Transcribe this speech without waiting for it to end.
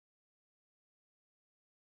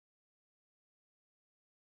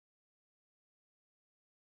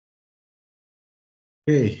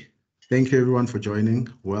Hey, thank you everyone for joining.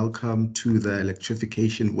 Welcome to the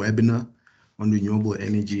Electrification webinar on renewable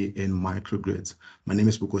energy in microgrids. My name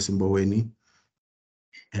is Bukosi Mboweni,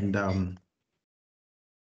 and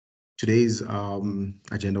today's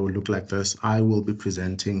agenda will look like this. I will be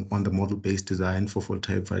presenting on the model-based design for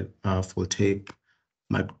photovoltaic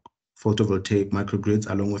microgrids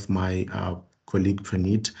along with my colleague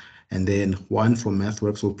Praneet. And then Juan from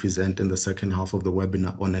MathWorks will present in the second half of the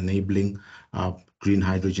webinar on enabling green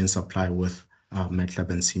hydrogen supply with MATLAB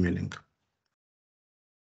and Simulink.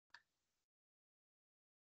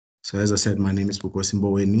 So as I said, my name is Bukosi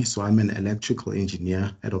Mboweni. So I'm an electrical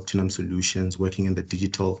engineer at Opti-Num Solutions working in the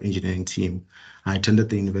digital engineering team. I attended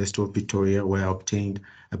the University of Pretoria where I obtained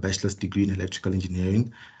a bachelor's degree in electrical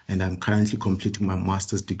engineering, and I'm currently completing my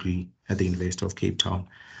master's degree at the University of Cape Town.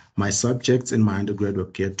 My subjects in my undergrad were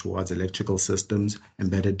geared towards electrical systems,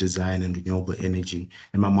 embedded design, and renewable energy.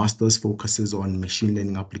 And my master's focuses on machine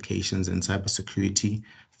learning applications and cybersecurity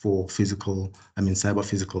for cyber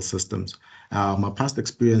physical systems. My past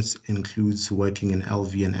experience includes working in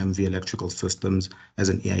LV and MV electrical systems as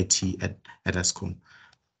an EIT at Eskom.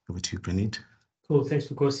 Over to you, Praneet. Cool, thanks,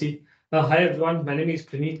 Bukosi. Hi, everyone. My name is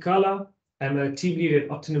Praneet Kala. I'm a team lead at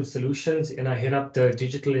Opti-Num Solutions, and I head up the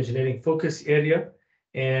digital engineering focus area.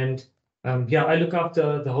 And I look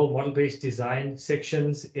after the whole model-based design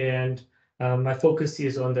sections, and my focus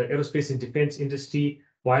is on the aerospace and defense industry,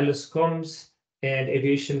 wireless comms, and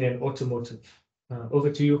aviation and automotive. Over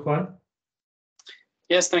to you, Juan.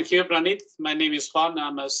 Yes, thank you, Praneet. My name is Juan.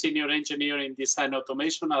 I'm a senior engineer in design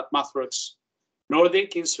automation at MathWorks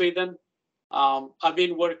Nordic in Sweden. I've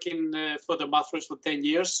been working for the MathWorks for 10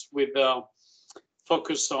 years with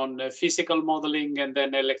focus on physical modeling and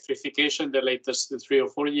then electrification the latest 3 or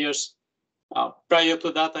 4 years. Prior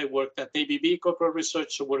to that, I worked at ABB Corporate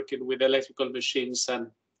Research, working with electrical machines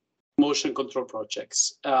and motion control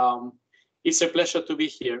projects. It's a pleasure to be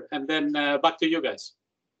here. And then back to you guys.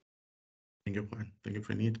 Thank you, Juan. Thank you,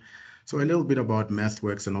 Praneet. So a little bit about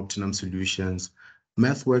MathWorks and Opti-Num Solutions.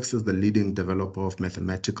 MathWorks is the leading developer of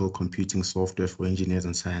mathematical computing software for engineers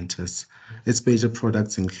and scientists. Its major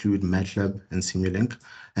products include MATLAB and Simulink,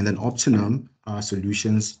 and then Opti-Num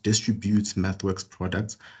Solutions distributes MathWorks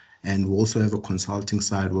products, and we also have a consulting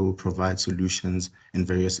side where we provide solutions in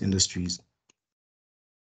various industries.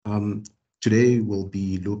 Today, we'll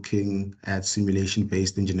be looking at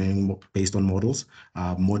simulation-based engineering based on models,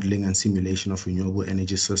 modeling and simulation of renewable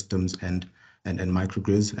energy systems and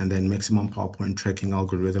microgrids, and then maximum power point tracking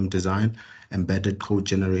algorithm design, embedded code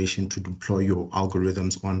generation to deploy your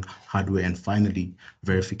algorithms on hardware, and finally,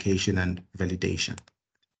 verification and validation.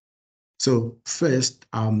 So first,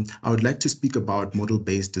 I would like to speak about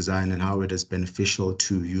model-based design and how it is beneficial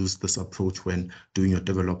to use this approach when doing your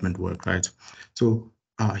development work, right? So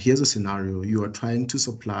here's a scenario. You are trying to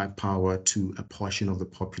supply power to a portion of the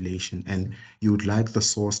population, and you would like the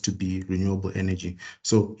source to be renewable energy.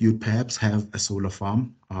 So you perhaps have a solar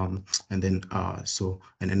farm, and then so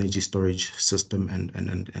an energy storage system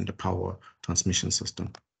and a power transmission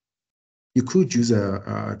system. You could use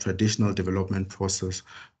a traditional development process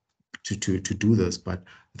to do this, but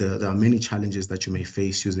there are many challenges that you may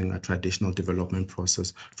face using a traditional development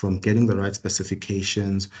process, from getting the right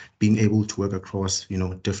specifications, being able to work across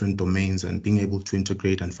different domains, and being able to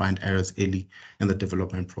integrate and find errors early in the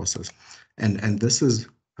development process. And this is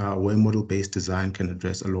where model-based design can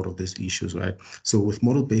address a lot of these issues, right? So with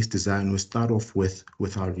model-based design, we start off with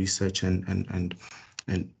our research and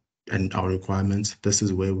our requirements. This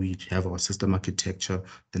is where we have our system architecture,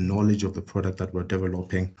 the knowledge of the product that we're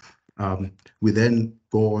developing. We then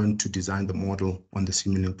go on to design the model on the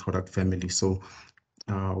Simulink product family. So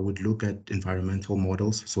we'd look at environmental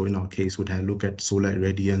models. So in our case, we'd look at solar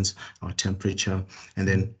irradiance, temperature, and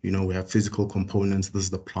then we have physical components. This is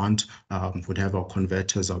the plant. We'd have our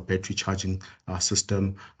converters, our battery charging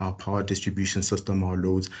system, our power distribution system, our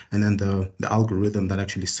loads, and then the algorithm that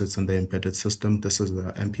actually sits in the embedded system. This is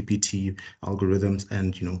the MPPT algorithms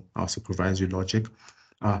and our supervisory logic.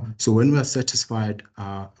 So when we are satisfied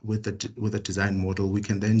with the design model, we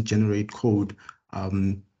can then generate code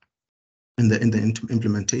in the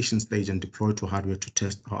implementation stage and deploy to hardware to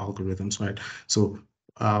test our algorithms, right? So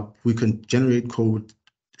we can generate code,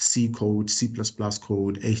 C code, C++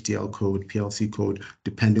 code, HDL code, PLC code,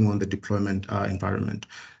 depending on the deployment environment.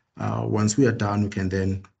 Once we are done, we can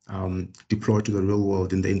then deploy to the real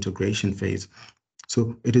world in the integration phase.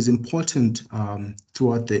 So it is important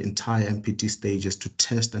throughout the entire MPT stages to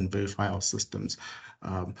test and verify our systems,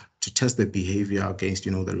 to test the behavior against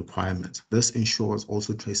the requirements. This ensures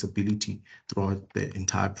also traceability throughout the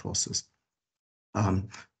entire process.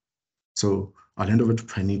 So I'll hand over to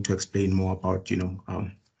Pranit to explain more about,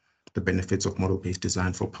 the benefits of model-based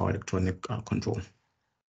design for power electronic control.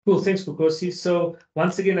 Cool, thanks, Vukosi. So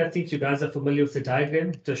once again, I think you guys are familiar with the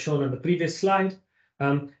diagram just shown on the previous slide.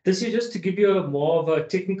 This is just to give you more of a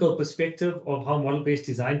technical perspective of how model-based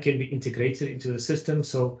design can be integrated into the system.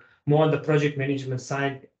 So more on the project management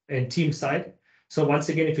side and team side. So once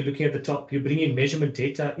again, if you're looking at the top, you bring in measurement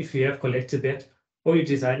data if you have collected that, or you're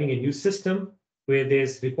designing a new system where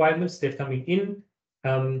there's requirements that are coming in.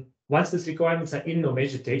 Once these requirements are in or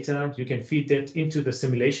measured data, you can feed that into the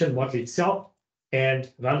simulation model itself and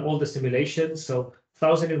run all the simulations. So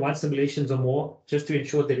 1,001 simulations or more, just to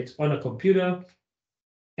ensure that it's on a computer.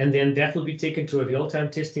 And then that will be taken to a real-time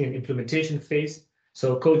testing and implementation phase.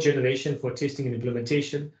 So code generation for testing and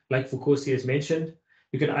implementation, like Vukosi has mentioned.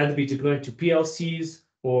 You can either be deploying to PLCs,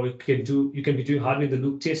 or you can be doing hardware in the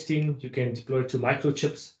loop testing. You can deploy to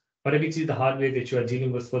microchips, whatever it is the hardware that you are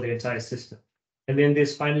dealing with for the entire system. And then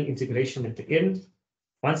there's final integration at the end.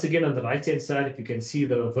 Once again, on the right-hand side, if you can see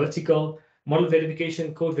the vertical, model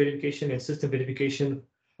verification, code verification, and system verification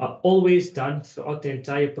are always done throughout the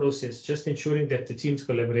entire process, just ensuring that the teams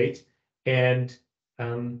collaborate. And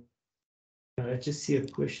I just see a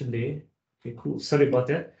question there. Okay, cool. Sorry about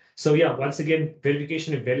that. So yeah, once again,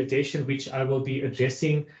 verification and validation, which I will be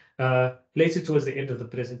addressing later towards the end of the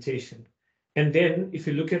presentation. And then if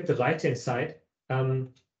you look at the right-hand side,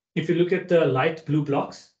 if you look at the light blue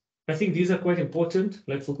blocks, I think these are quite important,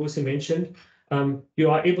 like Vukosi mentioned. You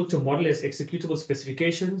are able to model as executable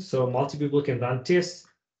specifications, so multiple people can run tests.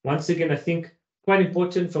 Once again, I think quite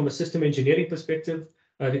important from a system engineering perspective,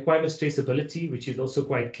 requirements traceability, which is also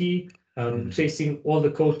quite key, tracing all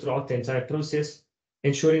the code throughout the entire process,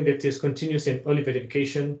 ensuring that there's continuous and early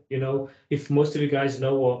verification. If most of you guys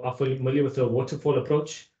know or are familiar with the waterfall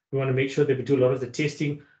approach, we want to make sure that we do a lot of the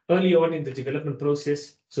testing early on in the development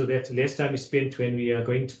process so that less time is spent when we are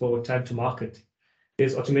going for time to market.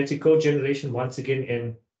 There's automatic code generation once again,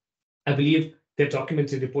 and I believe that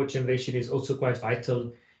documented report generation is also quite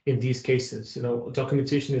vital in these cases.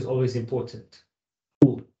 Documentation is always important.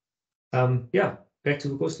 Cool. Yeah, back to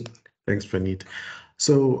Vukosi. Thanks, Pranit.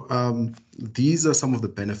 So these are some of the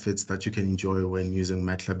benefits that you can enjoy when using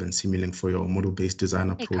MATLAB and Simulink for your model-based design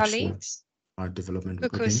approach for development.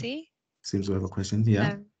 Vukosi. Okay. Seems we have a question.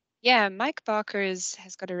 Yeah. Yeah, Mike Barker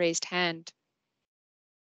has got a raised hand.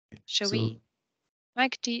 Shall we?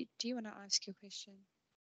 Mike, do you want to ask your question?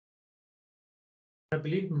 I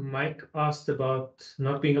believe Mike asked about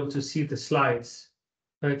not being able to see the slides.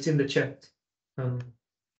 It's in the chat. Okay.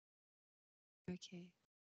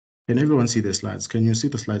 Can everyone see the slides? Can you see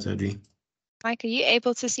the slides, Adri? Mike, are you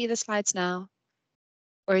able to see the slides now?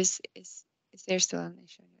 Or is there still an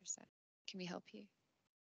issue on your side? Can we help you?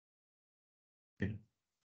 Okay.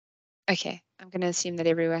 Okay, I'm going to assume that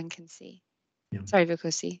everyone can see. Yeah. Sorry,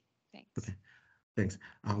 Vukosi. Thanks. Okay, thanks.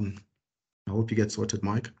 I hope you get sorted,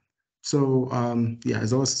 Mike. So yeah,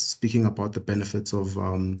 as I was speaking about the benefits of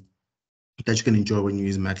that you can enjoy when you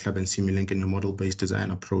use MATLAB and Simulink in your model-based design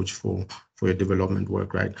approach for your development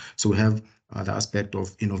work, right? So we have the aspect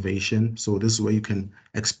of innovation. So this is where you can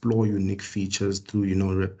explore unique features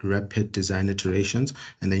through, rapid design iterations,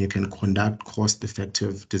 and then you can conduct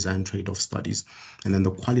cost-effective design trade-off studies. And then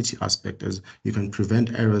the quality aspect is you can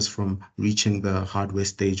prevent errors from reaching the hardware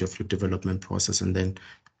stage of your development process, and then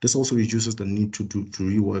this also reduces the need to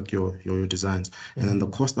rework your designs. And then the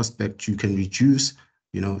cost aspect, you can reduce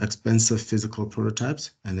expensive physical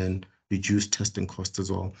prototypes and then reduce testing costs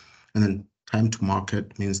as well. And then time to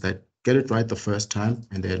market means that get it right the first time,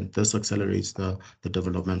 and then this accelerates the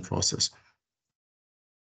development process.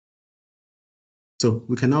 So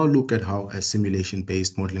we can now look at how a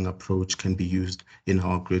simulation-based modeling approach can be used in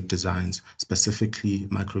our grid designs, specifically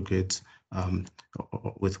microgrids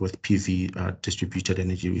with PV distributed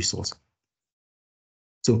energy resource.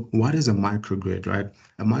 So what is a microgrid, right?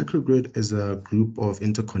 A microgrid is a group of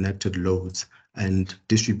interconnected loads and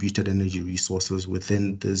distributed energy resources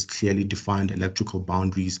within these clearly defined electrical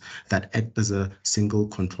boundaries that act as a single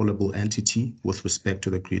controllable entity with respect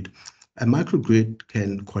to the grid. A microgrid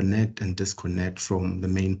can connect and disconnect from the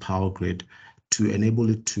main power grid to enable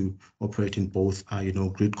it to operate in both,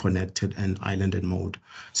 grid connected and islanded mode.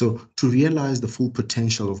 So to realize the full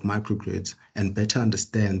potential of microgrids and better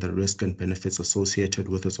understand the risk and benefits associated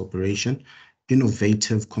with its operation,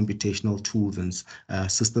 innovative computational tools and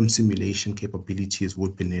system simulation capabilities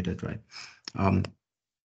would be needed, right?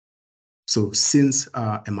 So since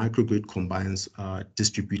a microgrid combines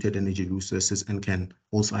distributed energy resources and can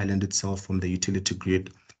also island itself from the utility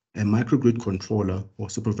grid, a microgrid controller or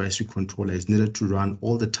supervisory controller is needed to run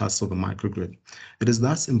all the tasks of the microgrid. It is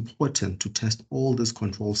thus important to test all these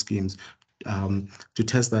control schemes to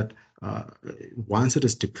test that once it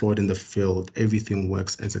is deployed in the field, everything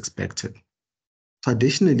works as expected.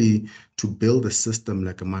 Traditionally, to build a system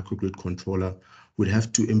like a microgrid controller, we'd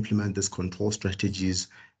have to implement these control strategies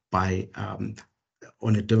by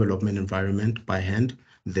on a development environment by hand,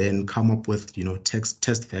 then come up with test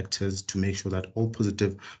vectors to make sure that all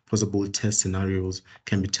possible test scenarios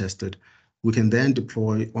can be tested. We can then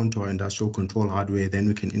deploy onto our industrial control hardware, then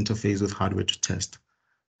we can interface with hardware to test.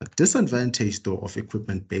 The disadvantage, though, of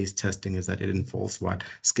equipment-based testing is that it involves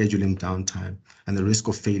scheduling downtime and the risk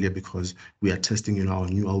of failure because we are testing our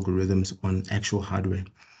new algorithms on actual hardware.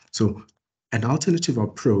 So an alternative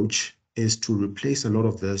approach is to replace a lot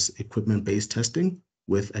of this equipment-based testing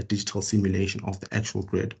with a digital simulation of the actual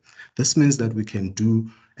grid. This means that we can do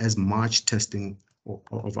as much testing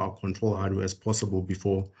of our control hardware as possible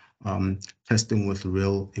before testing with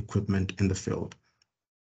real equipment in the field.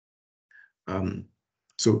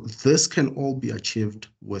 So this can all be achieved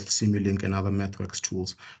with Simulink and other MathWorks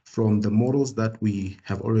tools. From the models that we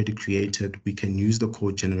have already created, we can use the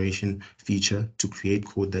code generation feature to create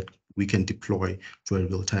code that we can deploy to a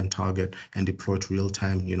real-time target and deploy to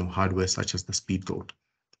real-time hardware such as the speed code.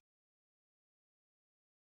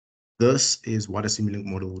 This is what a Simulink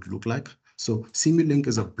model would look like. So Simulink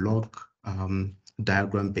is a block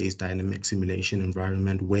diagram-based dynamic simulation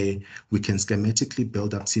environment where we can schematically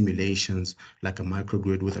build up simulations like a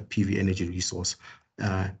microgrid with a PV energy resource.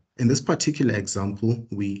 In this particular example,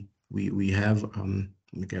 we have, let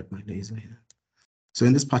me get my laser here. So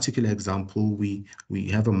in this particular example, we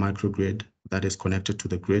have a microgrid that is connected to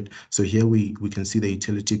the grid. So here we can see the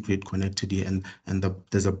utility grid connected here, and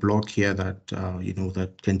there's a block here that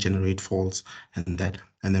that can generate faults,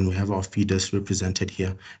 and then we have our feeders represented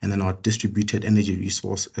here, and then our distributed energy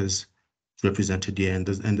resource is represented here. And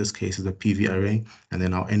in this case is a PV array, and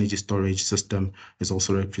then our energy storage system is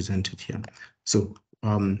also represented here. So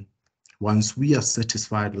once we are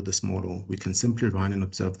satisfied with this model, we can simply run and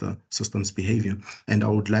observe the system's behavior. And I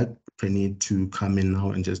would like Praneeth to come in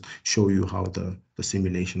now and just show you how the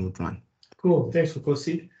simulation would run. Cool, thanks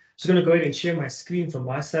Vukosi. So I'm going to go ahead and share my screen from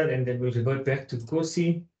my side, and then we'll revert back to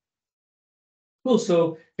Vukosi. Cool,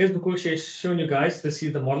 so as Vukosi has shown you guys, this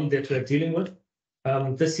is the model that we're dealing with.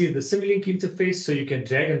 This is the Simulink interface, so you can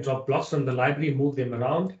drag and drop blocks from the library, move them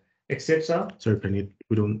around, etc. Sorry, Praneeth,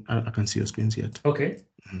 I can't see your screens yet. Okay.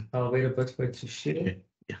 I'll wait a bit for it to share. Okay.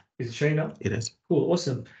 Yeah. Is it showing now? It is. Cool,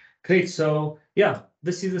 awesome. Great. So yeah,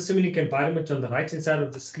 this is the Simulink environment on the right-hand side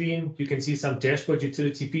of the screen. You can see some dashboard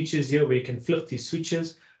utility features here where you can flip these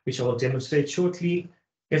switches, which I will demonstrate shortly.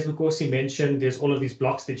 As Vukosi mentioned, there's all of these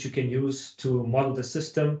blocks that you can use to model the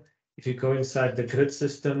system. If you go inside the grid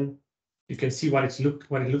system, you can see what it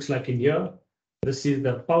looks like in here. This is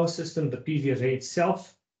the power system, the PV array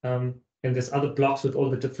itself, and there's other blocks with all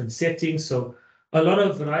the different settings. So a lot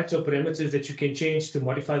of variety of parameters that you can change to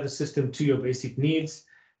modify the system to your basic needs.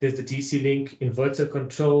 There's the DC link inverter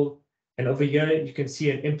control. And over here, you can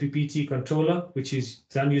see an MPPT controller, which is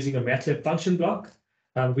done using a MATLAB function block,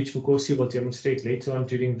 which Vukosi will demonstrate later on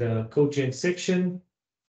during the code gen section.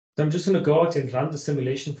 So I'm just going to go out and run the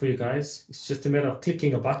simulation for you guys. It's just a matter of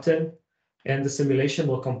clicking a button, and the simulation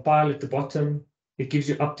will compile at the bottom. It gives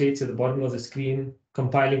you updates at the bottom of the screen,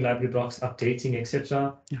 compiling library blocks, updating,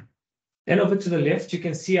 etc. Yeah. And over to the left, you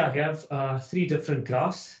can see I have 3 different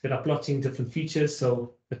graphs that are plotting different features.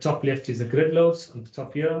 So the top left is the grid loads on the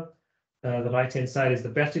top here. The right-hand side is the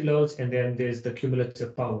battery loads, and then there's the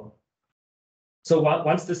cumulative power. So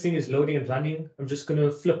once this thing is loading and running, I'm just going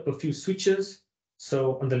to flip a few switches.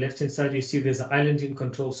 So on the left-hand side, you see there's an islanding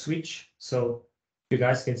control switch. So you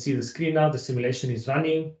guys can see the screen now. The simulation is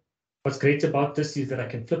running. What's great about this is that I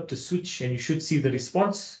can flip the switch, and you should see the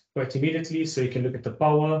response quite immediately. So you can look at the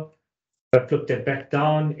power. I flip that back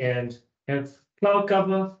down and have cloud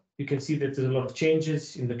cover. You can see that there's a lot of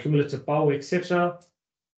changes in the cumulative power, etc.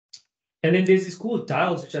 And then there's these cool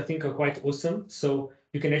dials, which I think are quite awesome. So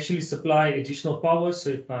you can actually supply additional power.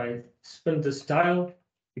 So if I spin this dial,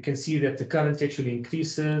 you can see that the current actually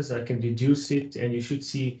increases. I can reduce it, and you should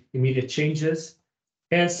see immediate changes.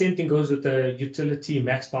 And same thing goes with the utility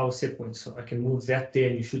max power set point. So I can move that there,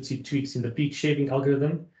 and you should see tweaks in the peak shaving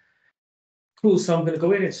algorithm. Cool, so I'm going to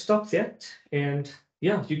go ahead and stop that. And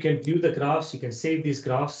yeah, you can view the graphs. You can save these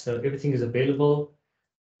graphs. So everything is available.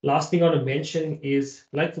 Last thing I want to mention is,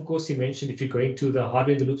 like Vukosi mentioned, if you're going to the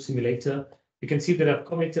hardware in the loop simulator, you can see that I've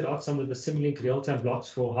commented out some of the Simulink real-time blocks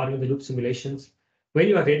for hardware in the loop simulations. When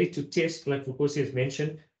you are ready to test, like Vukosi has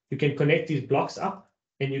mentioned, you can connect these blocks up,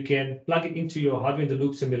 and you can plug it into your hardware in the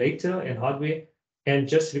loop simulator and hardware, and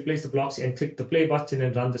just replace the blocks and click the play button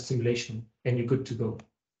and run the simulation, and you're good to go.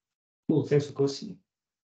 Cool, thanks Vukosi.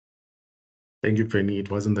 Thank you, Penny.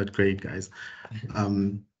 It wasn't that great, guys.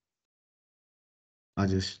 I'll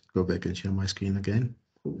just go back and share my screen again.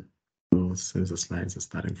 So since the slides are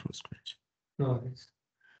starting from scratch. No worries.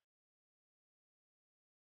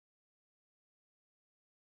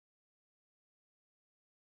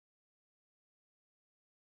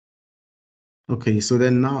 Okay, so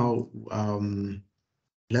then now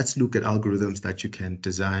let's look at algorithms that you can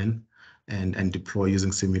design and deploy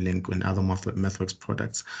using Simulink and other MathWorks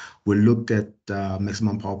products. We'll look at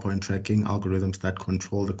maximum power point tracking algorithms that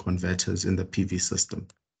control the converters in the PV system.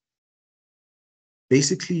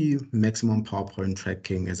 Basically, maximum power point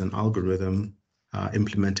tracking is an algorithm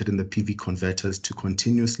implemented in the PV converters to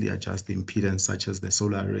continuously adjust the impedance, such as the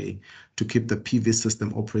solar array, to keep the PV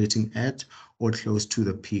system operating at or close to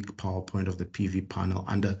the peak power point of the PV panel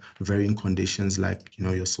under varying conditions like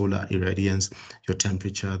your solar irradiance, your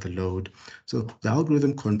temperature, the load. So the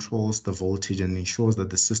algorithm controls the voltage and ensures that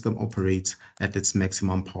the system operates at its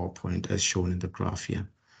maximum power point as shown in the graph here.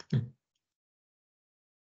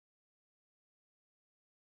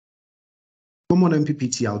 Common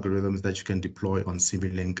MPPT algorithms that you can deploy on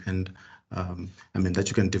Simulink and that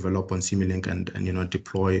you can develop on Simulink and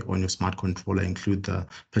deploy on your smart controller include the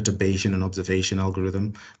perturbation and observation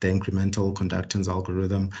algorithm, the incremental conductance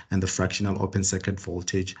algorithm, and the fractional open circuit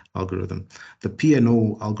voltage algorithm. The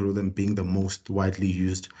P&O algorithm being the most widely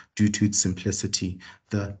used due to its simplicity.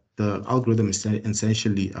 The algorithm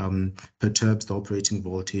essentially perturbs the operating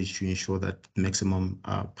voltage to ensure that maximum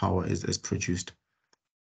power is produced.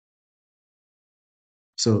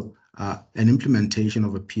 So an implementation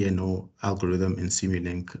of a P&O algorithm in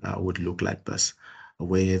Simulink would look like this,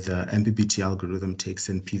 where the MPPT algorithm takes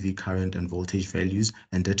in PV current and voltage values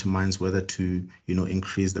and determines whether to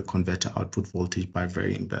increase the converter output voltage by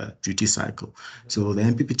varying the duty cycle. So the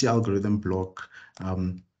MPPT algorithm block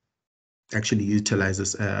actually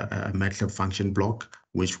utilizes a MATLAB function block,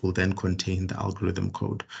 which will then contain the algorithm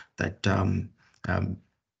code that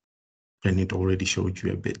Renit already showed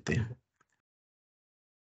you a bit there.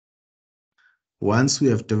 Once we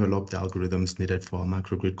have developed the algorithms needed for a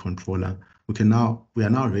microgrid controller, we are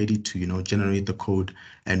now ready to generate the code,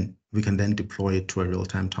 and we can then deploy it to a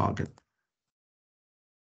real-time target.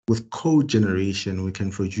 With code generation, we can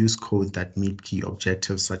produce code that meet key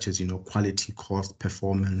objectives such as quality, cost,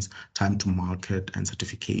 performance, time to market, and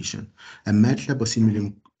certification. A MATLAB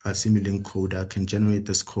or Simulink coder can generate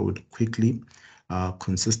this code quickly,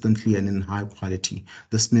 consistently, and in high quality.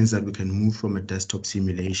 This means that we can move from a desktop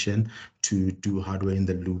simulation to do hardware in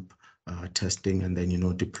the loop testing and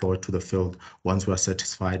then deploy to the field once we are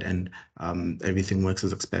satisfied and everything works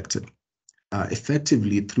as expected.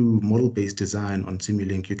 Effectively, through model-based design on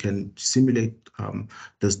Simulink, you can simulate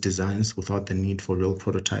those designs without the need for real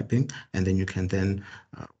prototyping, and then you can then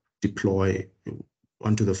deploy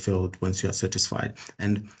onto the field once you are satisfied.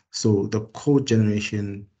 And so the code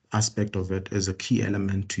generation aspect of it is a key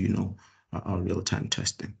element to our real-time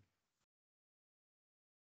testing.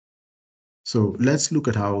 So let's look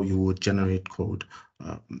at how you would generate code.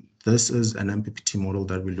 This is an MPPT model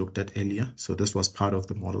that we looked at earlier. So this was part of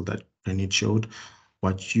the model that Penny showed.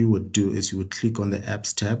 What you would do is you would click on the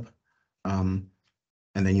apps tab, and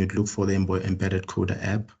then you'd look for the embedded coder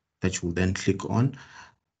app that you will then click on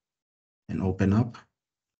and open up.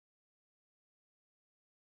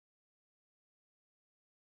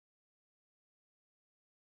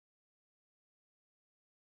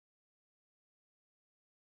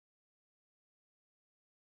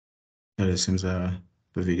 It seems the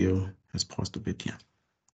video has paused a bit here.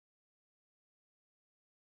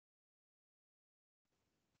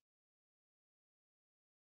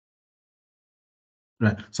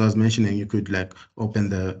 Right, so I was mentioning you could open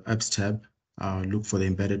the apps tab, look for the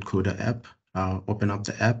embedded coder app, open up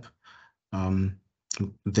the app,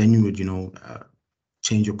 then you would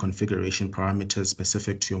change your configuration parameters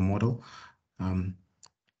specific to your model.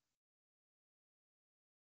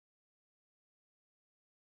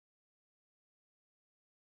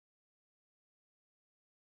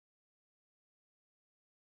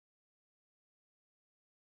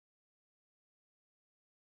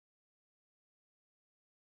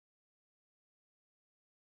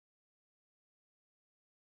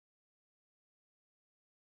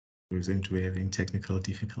 We're going to be having technical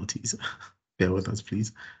difficulties. Bear with us,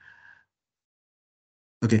 please.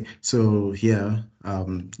 Okay, so here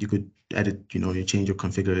you could edit, you change your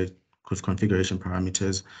configuration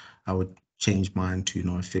parameters. I would change mine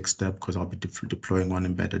to a fixed step because I'll be deploying on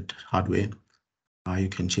embedded hardware. You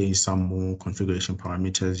can change some more configuration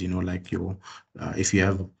parameters, like your if you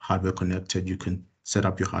have hardware connected, you can set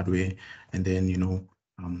up your hardware and then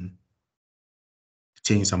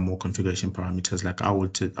change some more configuration parameters. Like I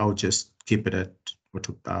would just keep it at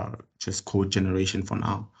just code generation for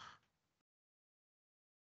now.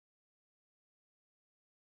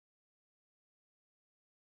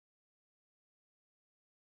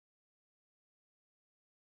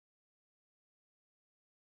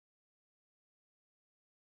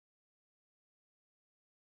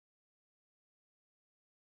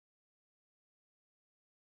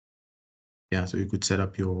 Yeah, so you could set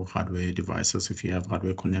up your hardware devices if you have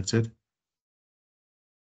hardware connected.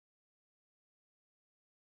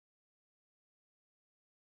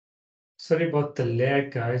 Sorry about the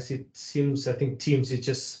lag, guys. It seems, I think Teams is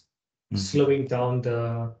just slowing down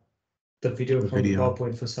the video from the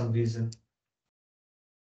PowerPoint for some reason.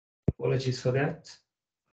 Apologies for that.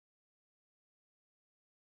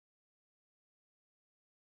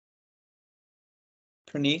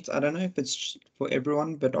 Praneeth, I don't know if it's for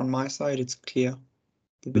everyone, but on my side, it's clear.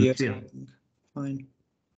 The video is fine.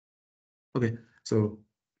 Okay, so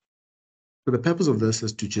the purpose of this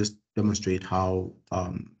is to just demonstrate how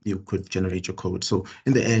you could generate your code. So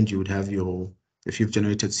in the end, you would have if you've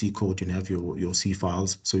generated C code, you have your C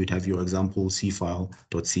files. So you'd have your example C file,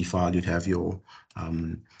 .c file, you'd have your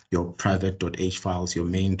private.h files, your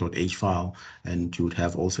main.h file, and you would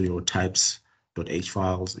have also your types.h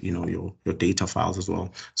files, your data files as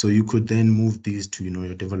well. So you could then move these to,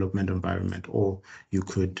 your development environment, or you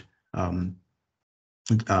could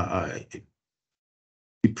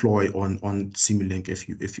deploy on Simulink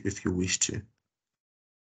if you wish to.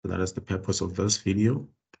 So that is the purpose of this video.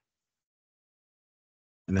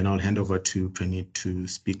 And then I'll hand over to Praneeth to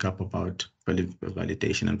speak up about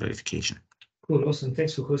validation and verification. Cool, awesome.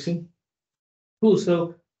 Thanks for Kosi. Cool.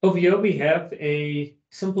 So over here we have a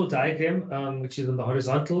simple diagram, which is on the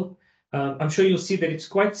horizontal. I'm sure you'll see that it's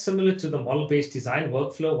quite similar to the model-based design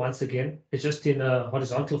workflow. Once again, it's just in a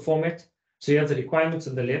horizontal format. So you have the requirements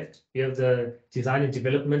on the left, you have the design and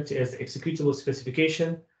development as the executable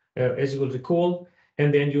specification, as you will recall,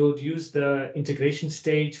 and then you would use the integration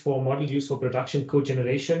stage for model use for production code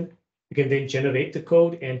generation. You can then generate the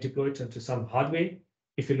code and deploy it onto some hardware.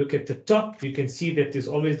 If you look at the top, you can see that there's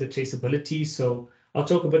always the traceability. So I'll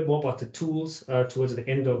talk a bit more about the tools towards the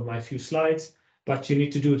end of my few slides, but you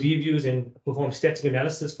need to do reviews and perform static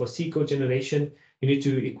analysis for C code generation. You need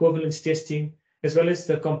to do equivalence testing, as well as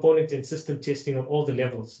the component and system testing on all the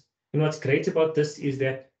levels. And what's great about this is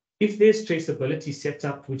that if there's traceability set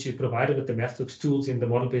up, which is provided with the MATLAB tools in the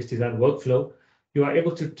model-based design workflow, you are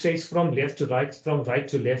able to trace from left to right, from right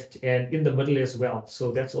to left, and in the middle as well.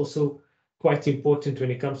 So that's also quite important when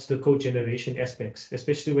it comes to the code generation aspects,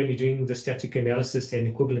 especially when you're doing the static analysis and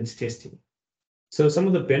equivalence testing. So some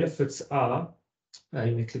of the benefits are,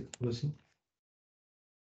 you may click closing.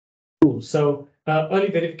 Cool. So early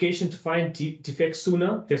verification to find defects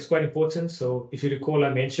sooner, that's quite important. So if you recall, I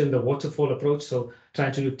mentioned the waterfall approach. So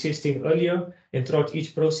trying to do testing earlier and throughout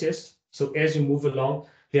each process. So as you move along,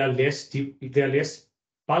 there are less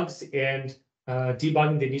bugs and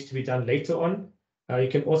debugging that needs to be done later on. You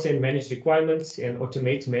can also manage requirements and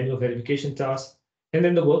automate manual verification tasks. And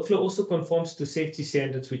then the workflow also conforms to safety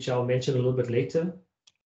standards, which I'll mention a little bit later.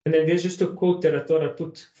 And then there's just a quote that I thought I'd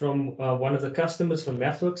put from one of the customers from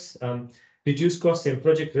MathWorks. Reduce costs and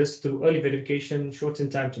project risk through early verification, shorten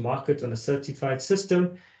time to market on a certified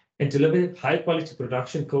system, and deliver high quality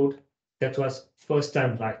production code that was first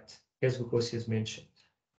time right, as Vukosi has mentioned.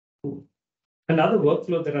 Cool. Another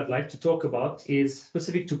workflow that I'd like to talk about is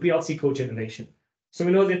specific to PLC code generation. So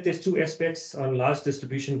we know that there's two aspects on large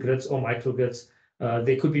distribution grids or microgrids.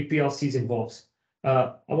 There could be PLCs involved.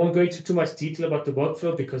 I won't go into too much detail about the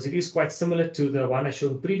workflow because it is quite similar to the one I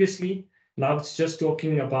showed previously. Now it's just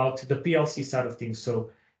talking about the PLC side of things.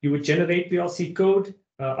 So you would generate PLC code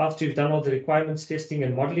after you've done all the requirements testing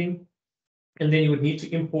and modeling, and then you would need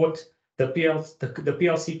to import the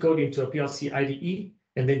PLC code into a PLC IDE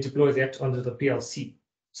and then deploy that onto the PLC.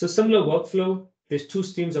 So similar workflow. There's two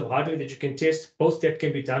streams of hardware that you can test. Both that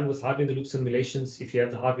can be done with hardware in the loop simulations if you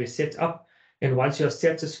have the hardware set up. And once you're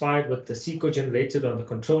satisfied with the C code generated on the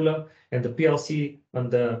controller and the PLC on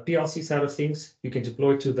the PLC side of things, you can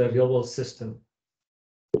deploy to the real world system.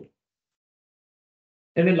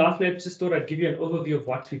 And then lastly, I just thought I'd give you an overview of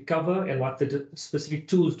what we cover and what the specific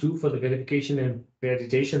tools do for the verification and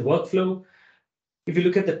validation workflow. If you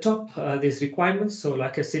look at the top, there's requirements. So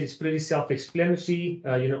like I said, it's pretty self-explanatory,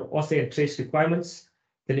 author and trace requirements.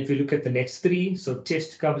 Then if you look at the next three, so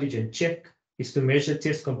test, coverage, and check, is to measure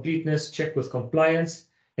test completeness, check with compliance,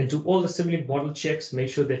 and do all the Simulink model checks, make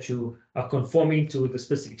sure that you are conforming to the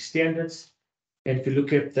specific standards. And if you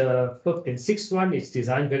look at the fifth and sixth one, it's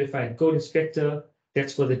design, verify, and code inspector.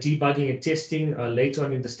 That's for the debugging and testing later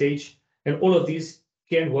on in the stage. And all of these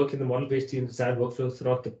can work in the model-based design workflow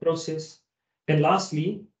throughout the process. And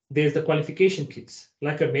lastly, there's the qualification kits.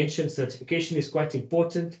 Like I mentioned, certification is quite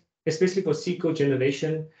important, especially for C code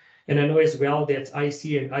generation. And I know as well that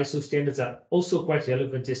IC and ISO standards are also quite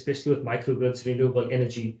relevant, especially with microgrids, renewable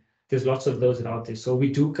energy. There's lots of those out there. So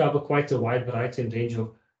we do cover quite a wide variety and range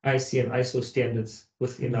of IC and ISO standards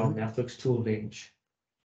within our MathWorks tool range.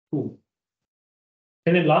 Cool.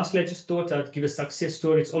 And then lastly, I just thought I'd give a success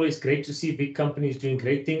story. It's always great to see big companies doing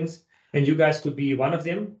great things. And you guys could be one of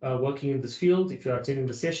them working in this field if you're attending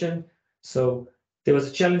the session. So there was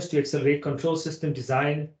a challenge to accelerate control system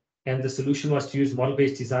design. And the solution was to use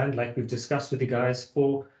model-based design, like we've discussed with you guys,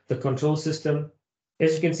 for the control system.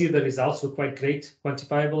 As you can see, the results were quite great,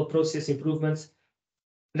 quantifiable process improvements,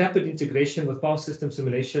 rapid integration with power system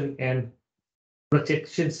simulation, and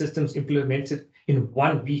protection systems implemented in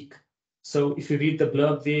 1 week. So if you read the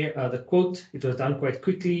blurb there, the quote, it was done quite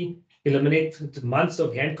quickly, eliminated months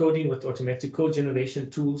of hand coding with automatic code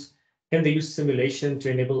generation tools, and they use simulation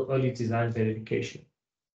to enable early design verification.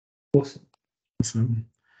 Awesome. Awesome.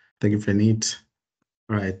 Thank you, Pranit.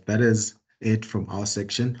 All right, that is it from our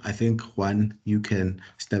section. I think, Juan, you can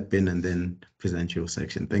step in and then present your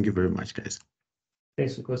section. Thank you very much, guys.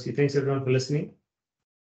 Thanks, Nkosi. Thanks, everyone, for listening.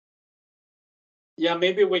 Yeah,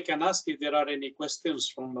 maybe we can ask if there are any questions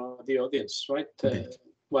from the audience, right? Okay.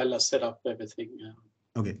 While I set up everything.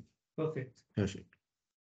 Okay. Perfect. Perfect.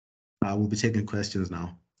 We'll be taking questions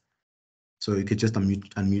now. So you could just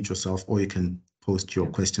unmute yourself, or you can post your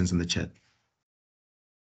questions in the chat.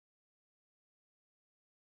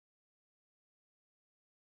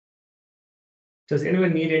 Does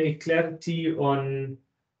anyone need any clarity on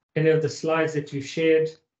any of the slides that you shared?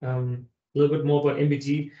 A little bit more about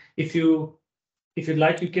MBG. If you'd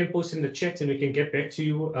like, you can post in the chat and we can get back to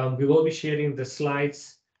you. We will be sharing the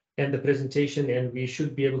slides and the presentation, and we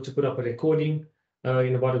should be able to put up a recording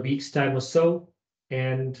in about a week's time or so.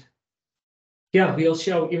 And yeah, we'll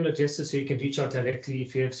share our email addresses so you can reach out directly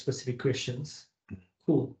if you have specific questions.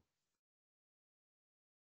 Cool.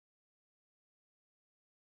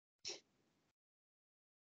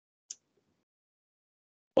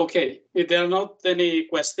 Okay, if there are not any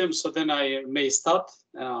questions, so then I may start.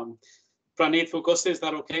 Pranit, Nkosi, is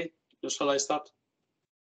that okay? Shall I start?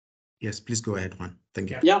 Yes, please go ahead, Juan. Thank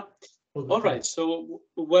you. Yeah. All right. So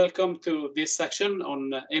welcome to this section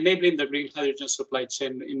on enabling the green hydrogen supply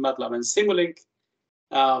chain in MATLAB and Simulink.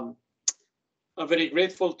 I'm very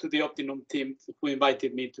grateful to the Opti-Num team who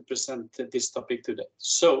invited me to present this topic today.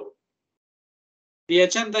 So the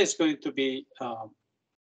agenda is going to be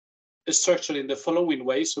structured in the following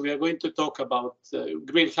way. So we are going to talk about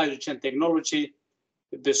green hydrogen technology,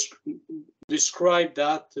 describe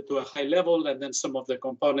that to a high level, and then some of the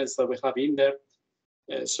components that we have in there,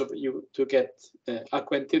 so you to get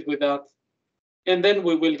acquainted with that. And then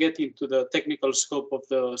we will get into the technical scope of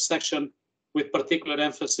the section with particular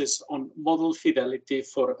emphasis on model fidelity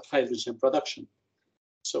for hydrogen production.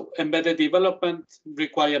 So embedded development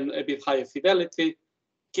require a bit higher fidelity,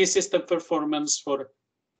 key system performance for,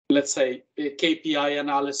 let's say, KPI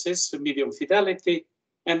analysis, medium fidelity,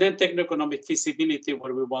 and then techno-economic feasibility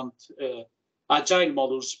where we want agile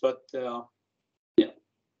models, but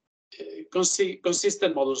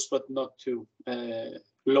consistent models, but not too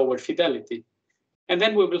lower fidelity. And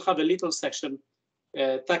then we will have a little section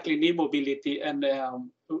tackling e-mobility and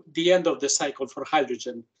the end of the cycle for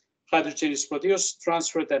hydrogen. Hydrogen is produced,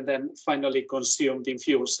 transferred, and then finally consumed in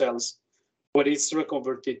fuel cells, where it's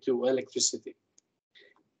reconverted to electricity.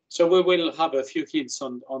 So we will have a few hints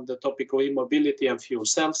on the topic of e-mobility and fuel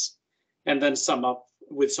cells, and then sum up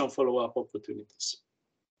with some follow-up opportunities.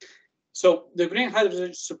 So the green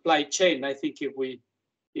hydrogen supply chain, I think if we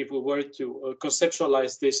were to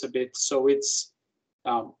conceptualize this a bit, so it's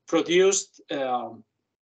produced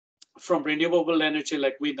from renewable energy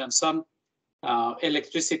like wind and sun,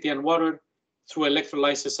 electricity and water through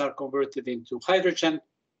electrolyzers are converted into hydrogen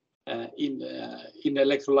in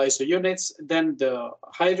electrolyzer units. Then the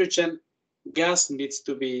hydrogen gas needs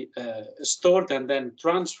to be stored and then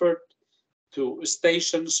transferred to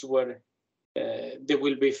stations where they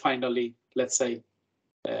will be finally, let's say,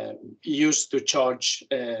 used to charge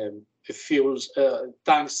fuels,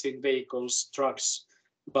 tanks in vehicles, trucks,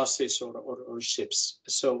 buses, or ships.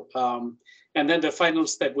 So, and then the final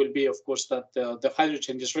step will be, of course, that the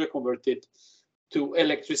hydrogen is reconverted to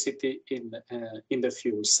electricity in the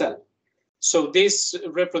fuel cell. So this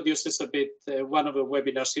reproduces a bit one of the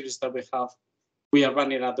webinar series that we are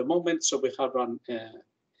running at the moment. So we have run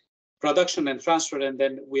production and transfer, and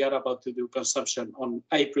then we are about to do consumption on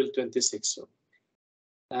April 26th.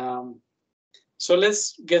 So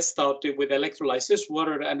let's get started with electrolysis,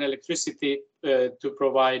 water and electricity to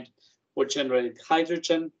provide or generate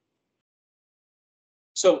hydrogen.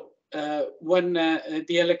 So when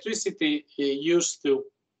the electricity used to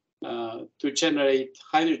generate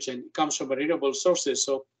hydrogen comes from renewable sources,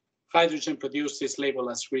 so hydrogen produced is labeled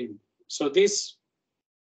as green. So this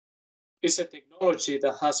is a technology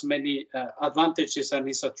that has many advantages and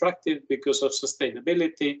is attractive because of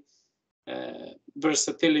sustainability,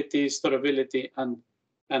 versatility, storability,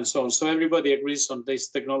 and so on. So everybody agrees on this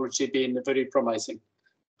technology being very promising.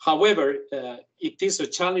 However, it is a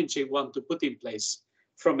challenging one to put in place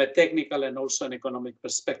from a technical and also an economic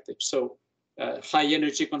perspective. So high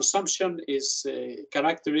energy consumption is a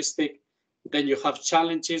characteristic. Then you have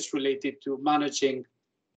challenges related to managing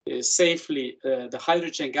safely the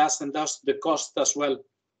hydrogen gas, and thus the cost as well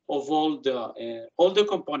of all the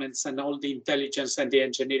components and all the intelligence and the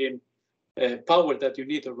engineering power that you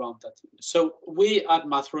need around that. So we at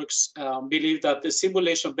MathWorks believe that the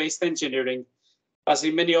simulation-based engineering, as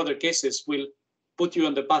in many other cases, will put you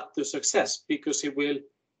on the path to success, because it will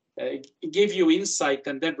give you insight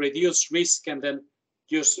and then reduce risk, and then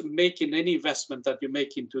just making any investment that you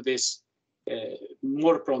make into this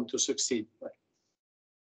more prone to succeed. Right?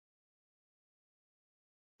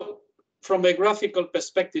 From a graphical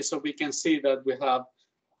perspective, so we can see that we have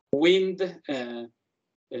wind,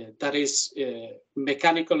 that is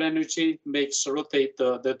mechanical energy, makes rotate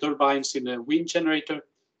the turbines in a wind generator,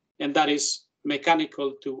 and that is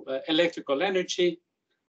mechanical to electrical energy.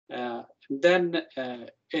 Then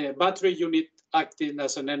a battery unit acting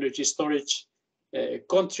as an energy storage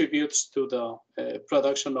contributes to the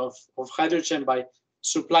production of hydrogen by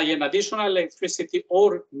supplying additional electricity,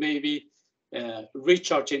 or maybe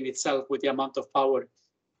recharging itself with the amount of power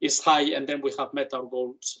is high, and then we have met our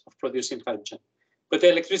goals of producing hydrogen. But the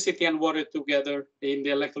electricity and water together in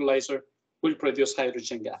the electrolyzer will produce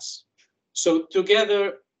hydrogen gas. So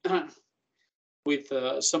together with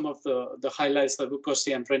some of the highlights that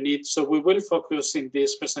Vukosi and Renit, so we will focus in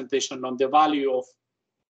this presentation on the value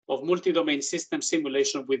of multi-domain system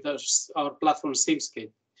simulation with our platform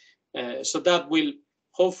SimScape. So that will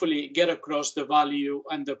hopefully get across the value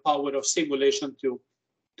and the power of simulation to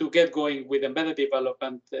get going with embedded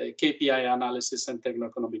development, KPI analysis, and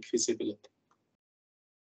techno-economic feasibility.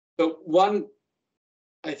 So one,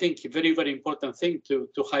 I think, very, very important thing to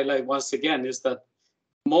highlight once again is that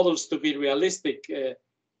models, to be realistic,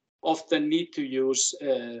 often need to use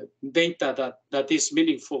data that is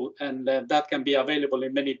meaningful, and that can be available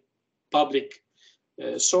in many public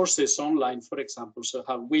sources online, for example. So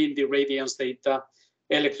have wind, irradiance data,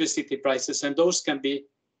 electricity prices, and those can be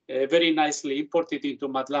very nicely imported into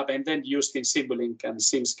MATLAB and then used in Simulink and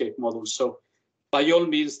SimScape models. So by all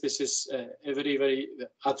means, this is a very, very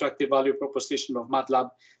attractive value proposition of MATLAB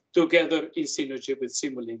together in synergy with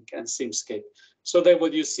Simulink and SimScape. So then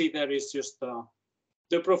what you see there is just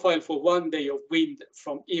the profile for one day of wind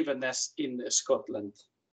from Inverness in Scotland.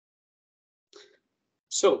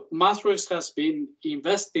 So MathWorks has been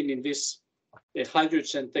investing in this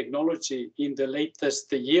hydrogen technology in the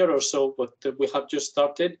latest year or so, but we have just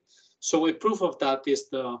started. So a proof of that is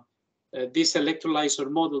this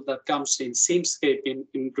electrolyzer model that comes in SimScape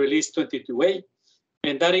in release 22A.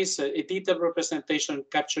 And that is a detailed representation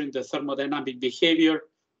capturing the thermodynamic behavior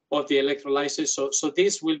of the electrolysis. So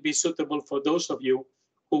this will be suitable for those of you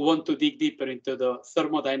who want to dig deeper into the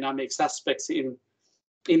thermodynamics aspects in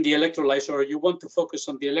the electrolyzer, or you want to focus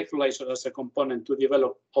on the electrolyzer as a component to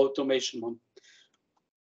develop automation on.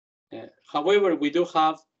 However, we do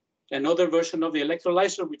have another version of the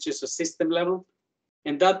electrolyzer, which is a system level,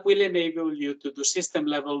 and that will enable you to do system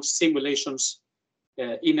level simulations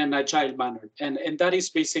in an agile manner. And that is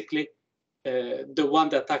basically the one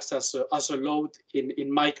that acts as a load in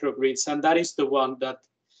microgrids, and that is the one that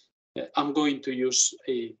I'm going to use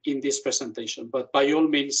in this presentation. But by all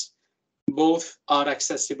means, both are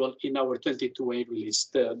accessible in our 22A release.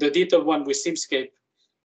 The detailed one with SimScape,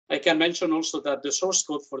 I can mention also that the source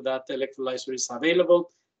code for that electrolyzer is available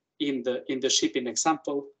in the shipping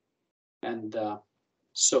example. And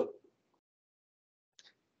so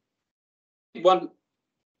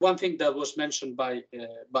one thing that was mentioned by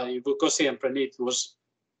Vukosi and Pranit was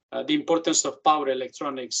the importance of power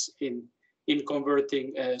electronics in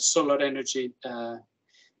converting solar energy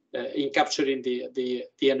in capturing the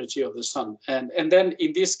energy of the sun. And then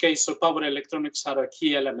in this case, so power electronics are a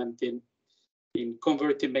key element in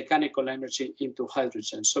converting mechanical energy into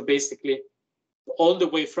hydrogen. So basically, all the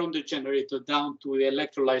way from the generator down to the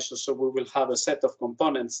electrolyzer, so we will have a set of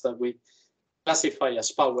components that we classify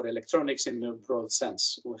as power electronics in a broad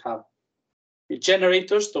sense. We have the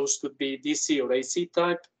generators, those could be DC or AC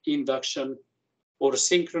type, induction, or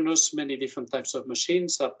synchronous, many different types of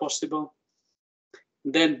machines are possible.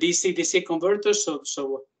 Then DC-DC converters,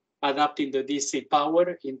 so adapting the DC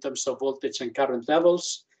power in terms of voltage and current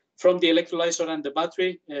levels from the electrolyzer and the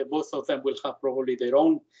battery. Both of them will have probably their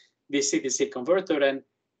own DC-DC converter. And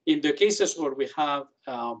in the cases where we have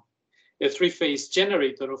a three-phase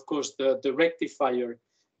generator, of course, the rectifier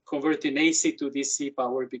converting AC to DC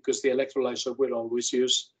power, because the electrolyzer will always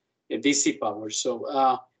use a DC power.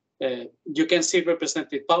 So you can see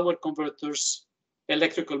represented power converters,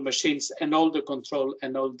 electrical machines, and all the control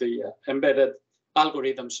and all the embedded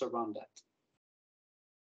algorithms around that.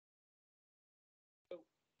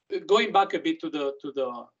 Going back a bit to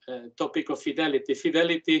the topic of fidelity,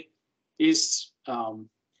 fidelity is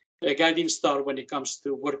a guiding star when it comes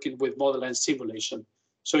to working with model and simulation.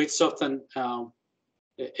 So it's often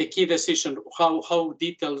a key decision how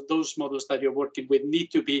detailed those models that you're working with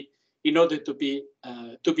need to be in order to be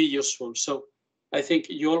useful. So I think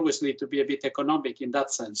you always need to be a bit economic in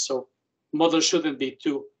that sense. So models shouldn't be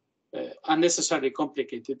too unnecessarily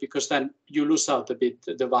complicated, because then you lose out a bit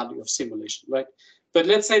the value of simulation, right? But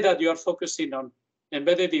let's say that you are focusing on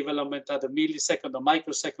embedded development at the millisecond or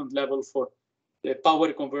microsecond level for the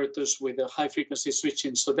power converters with a high frequency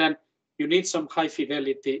switching. So then you need some high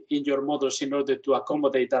fidelity in your models in order to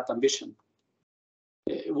accommodate that ambition.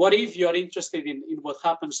 What if you are interested in what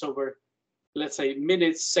happens over, let's say,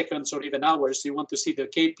 minutes, seconds, or even hours? You want to see the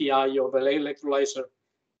KPI of an electrolyzer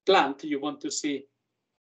plant. You want to see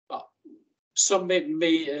some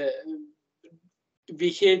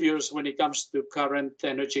behaviors when it comes to current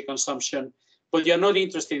energy consumption, but you're not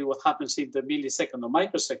interested in what happens in the millisecond or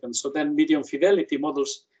microsecond. So then medium fidelity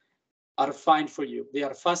models are fine for you. They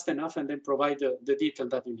are fast enough and then provide the detail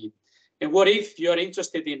that you need. And what if you're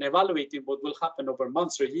interested in evaluating what will happen over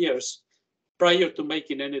months or years prior to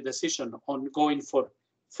making any decision on going for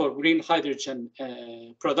green hydrogen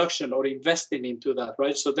production or investing into that,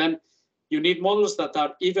 right? So then you need models that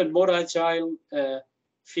are even more agile.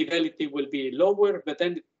 Fidelity will be lower, but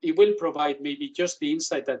then it will provide maybe just the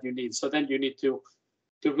insight that you need. So then you need to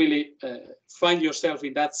really find yourself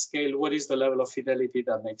in that scale. What is the level of fidelity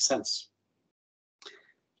that makes sense?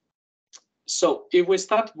 So if we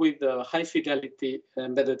start with the high fidelity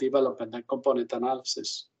embedded development and component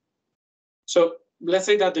analysis. So let's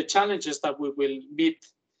say that the challenges that we will meet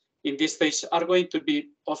in this stage are going to be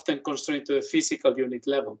often constrained to the physical unit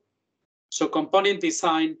level. So component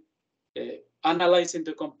design, analyzing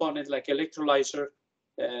the component like electrolyzer,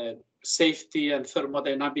 safety and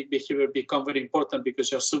thermodynamic behavior become very important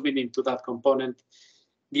because you're zooming into that component.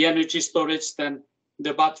 The energy storage, then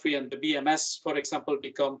the battery and the BMS, for example,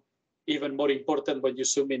 become even more important when you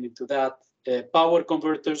zoom in into that. Power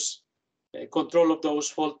converters, control of those,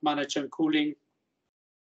 fault management, cooling,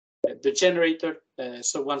 the generator.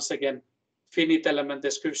 So once again, finite element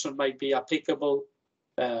description might be applicable,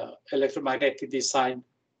 electromagnetic design.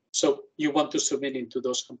 So you want to zoom in into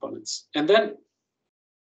those components. And then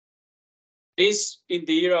this in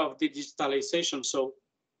the era of digitalization, so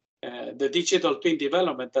the digital twin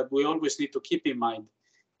development that we always need to keep in mind.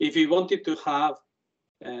 If we wanted to have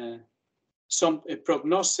some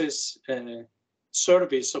prognosis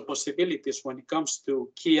service or possibilities when it comes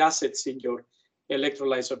to key assets in your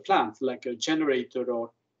electrolyzer plant, like a generator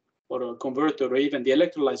or a converter or even the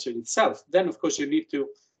electrolyzer itself, then of course you need to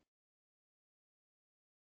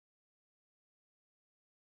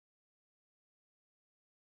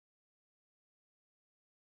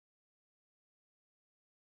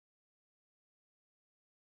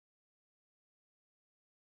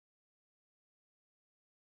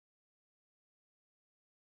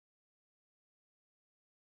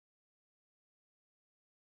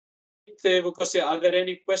because are there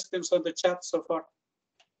any questions on the chat so far?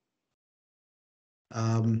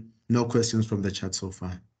 No questions from the chat so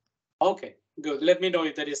far. Okay, good. Let me know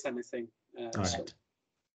if there is anything. All right.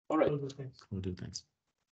 All right. Will do, thanks.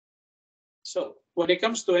 So when it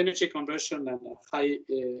comes to energy conversion and high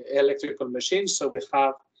electrical machines, so we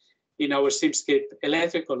have in our Simscape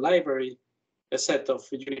electrical library a set of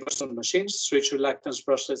universal machines, switch reluctance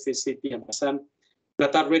process, DC, PMSM,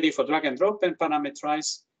 that are ready for drag and drop and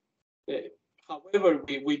parameterize. However,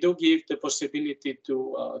 we do give the possibility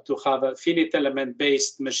to have a finite element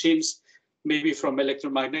based machines, maybe from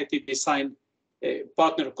electromagnetic design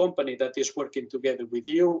partner company that is working together with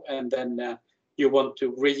you, and then you want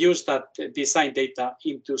to reuse that design data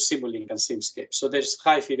into Simulink and Simscape. So there's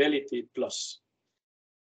high fidelity plus.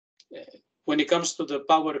 When it comes to the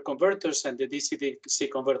power converters and the DC-DC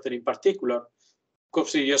converter in particular, of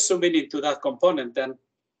course, you're zooming into that component, then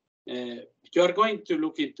you are going to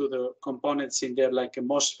look into the components in there like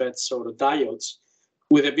MOSFETs or diodes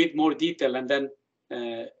with a bit more detail, and then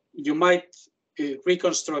you might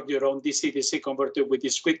reconstruct your own DC-DC converter with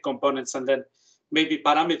discrete components and then maybe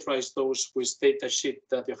parameterize those with data sheet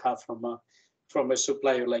that you have from a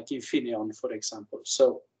supplier like Infineon, for example.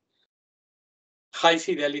 So high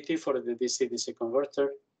fidelity for the DC-DC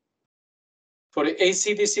converter. For the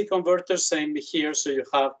AC-DC converter, same here. So you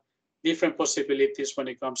have different possibilities when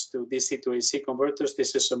it comes to DC to AC converters.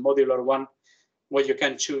 This is a modular one where you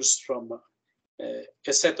can choose from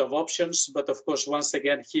a set of options. But of course, once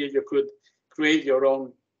again, here you could create your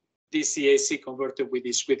own DC-AC converter with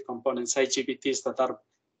discrete components, IGBTs that are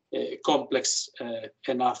complex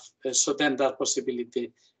enough. So then that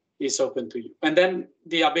possibility is open to you. And then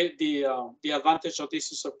the advantage of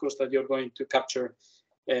this is, of course, that you're going to capture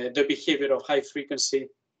the behavior of high frequency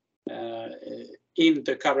in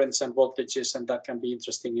the currents and voltages, and that can be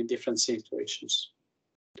interesting in different situations.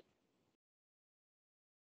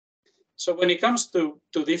 So when it comes to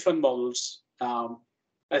different models,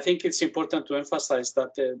 I think it's important to emphasize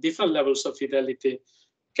that different levels of fidelity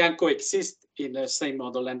can coexist in the same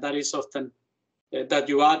model, and that is often that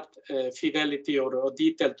you add fidelity or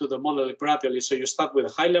detail to the model gradually. So you start with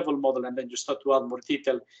a high-level model, and then you start to add more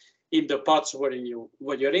detail in the parts where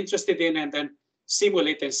you're interested in, and then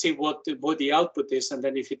simulate and see what the output is. And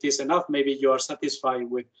then if it is enough, maybe you are satisfied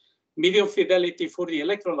with medium fidelity for the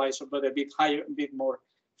electrolyzer, but a bit higher, a bit more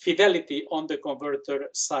fidelity on the converter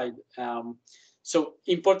side. So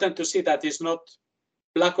important to see that it's not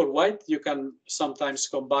black or white. You can sometimes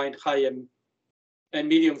combine high and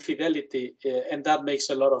medium fidelity, and that makes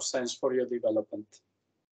a lot of sense for your development.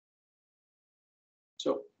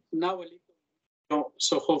 So now a little.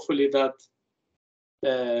 So hopefully that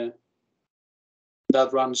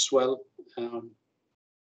that runs well.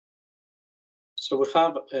 So we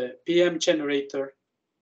have a PM generator,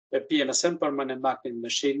 a PMSM permanent magnet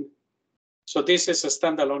machine. So this is a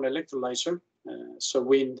standalone electrolyzer. So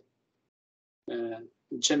wind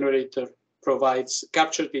generator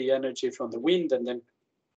captures the energy from the wind and then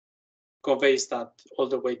conveys that all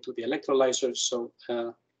the way to the electrolyzer. So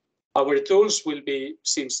our tools will be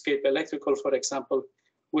Simscape Electrical, for example,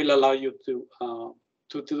 will allow you to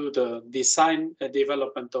do the design and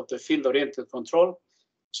development of the field-oriented control.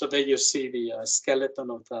 So there you see the skeleton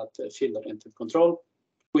of that field-oriented control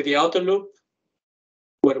with the outer loop,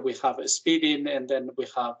 where we have a speed in, and then we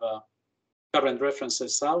have current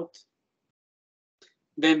references out.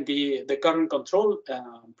 Then the current control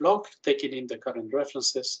block taking in the current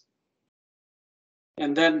references.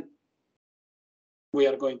 And then we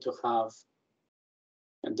are going to have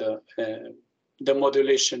the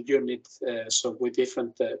modulation unit, so with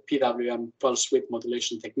different PWM pulse width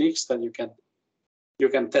modulation techniques that you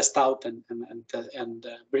can test out and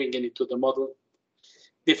bring into the model.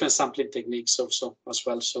 Different sampling techniques also as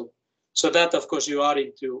well. So that, of course, you are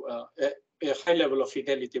into a high level of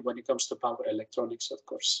fidelity when it comes to power electronics, of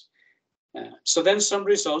course. So then some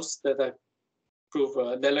results that I prove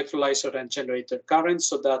the electrolyzer and generator current,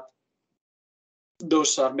 so that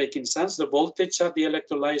those are making sense. The voltage at the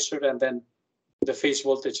electrolyzer and then the phase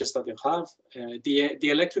voltages that you have, the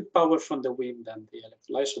electric power from the wind and the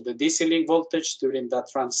electrolyzer, the DC link voltage during that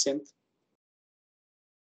transient,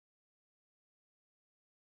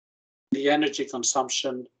 the energy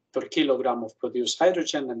consumption per kilogram of produced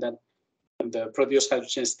hydrogen, and then the produced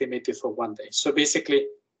hydrogen estimated for 1 day. So basically,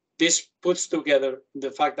 this puts together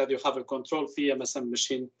the fact that you have a controlled PMSM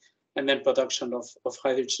machine and then production of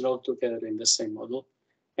hydrogen all together in the same model.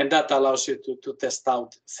 And that allows you to test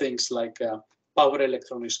out things like power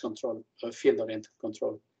electronics control, field-oriented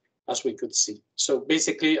control, as we could see. So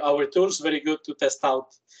basically, our tools very good to test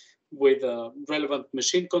out with relevant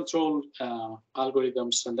machine control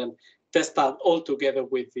algorithms, and then test out all together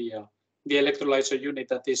with the electrolyzer unit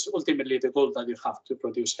that is ultimately the goal that you have to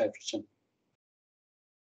produce hydrogen.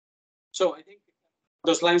 So I think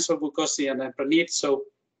those lines of Vukosi and Pranit, so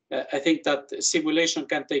I think that simulation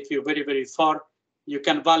can take you very, very far. You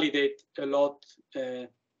can validate a lot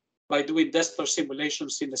by doing desktop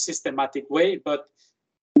simulations in a systematic way, but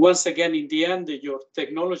once again, in the end, your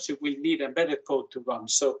technology will need embedded code to run.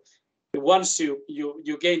 So once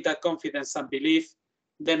you gain that confidence and belief,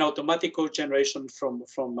 then automatic code generation from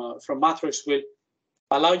Matrix will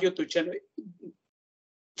allow you to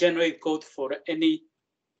generate code for any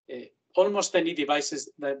almost any devices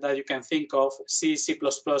that you can think of. C++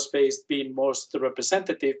 based being most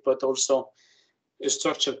representative, but also a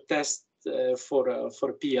structured test for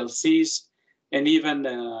PLCs, and even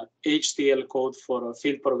HDL code for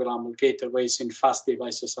field programmable gateways in fast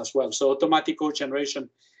devices as well. So automatic code generation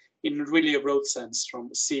in really a broad sense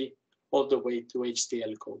from C all the way to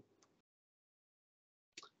HDL code.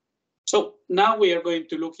 So now we are going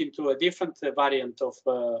to look into a different variant of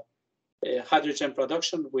hydrogen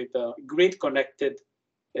production with a grid-connected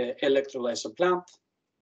electrolyzer plant.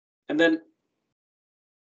 And then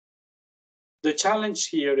the challenge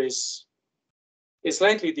here is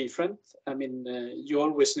slightly different. I mean, you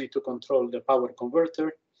always need to control the power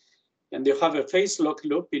converter, and you have a phase lock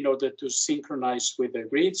loop in order to synchronize with the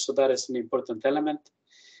grid. So that is an important element.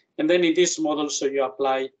 And then in this model, so you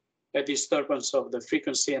apply a disturbance of the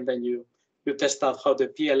frequency, and then you test out how the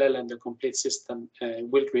PLL and the complete system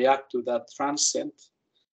will react to that transient.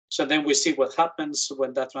 So then we see what happens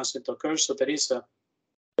when that transient occurs. So there is a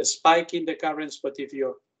spike in the currents, but if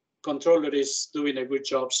your controller is doing a good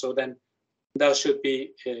job, so then that should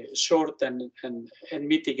be short and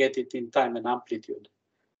mitigated in time and amplitude.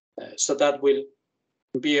 So that will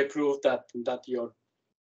be a proof that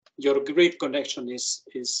your grid connection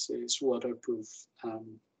is waterproof.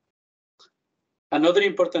 Another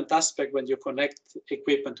important aspect when you connect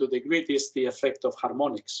equipment to the grid is the effect of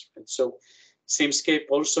harmonics. Right? So Simscape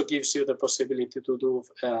also gives you the possibility to do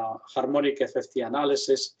harmonic FFT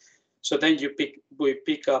analysis. So then we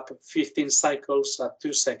pick up 15 cycles at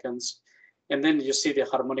 2 seconds, and then you see the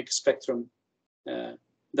harmonic spectrum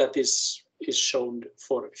that is shown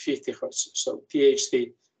for 50 hertz. So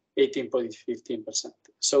THD 18.15%.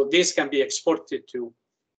 So this can be exported to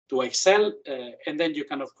Excel, and then you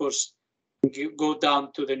can, of course, go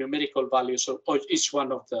down to the numerical values of each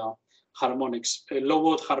one of the harmonics,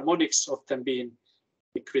 low odd harmonics often being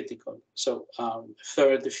critical. So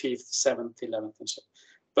 3rd, 5th, 7th, 11th, and so on.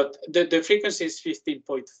 But the frequency is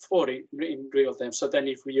 15.4 in real time. So then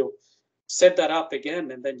if you set that up again,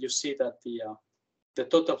 and then you see that the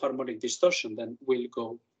total harmonic distortion then will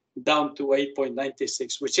go down to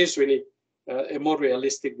 8.96, which is really a more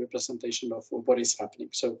realistic representation of what is happening.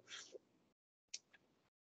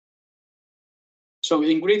 So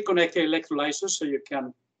in grid-connected electrolyzers, so you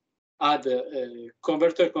can add a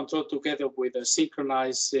converter control together with a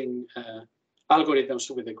synchronizing algorithms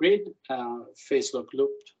with the grid, phase lock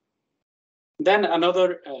loop. Then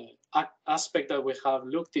another aspect that we have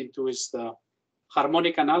looked into is the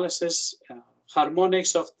harmonic analysis.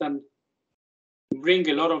 Harmonics often bring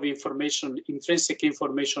a lot of information, intrinsic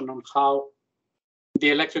information on how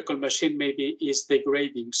the electrical machine maybe is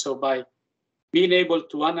degrading. So by being able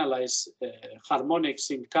to analyze harmonics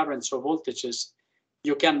in currents or voltages,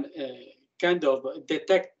 you can kind of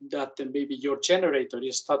detect that maybe your generator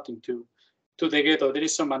is starting to degrade, or there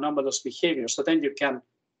is some anomalous behavior. So then you can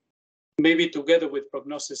maybe together with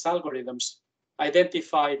prognosis algorithms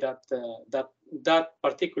identify that that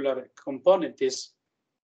particular component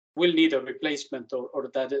will need a replacement, or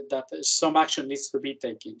that some action needs to be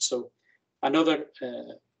taken. So another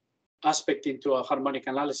aspect into a harmonic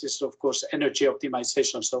analysis, of course, energy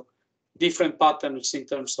optimization. So different patterns in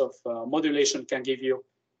terms of modulation can give you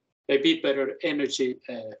a bit better energy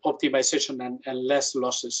optimization and less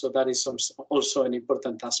losses. So that is also an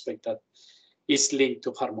important aspect that is linked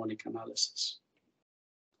to harmonic analysis.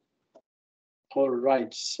 All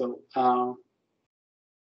right, so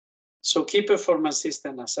key performance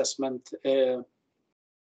system assessment.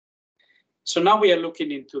 So now we are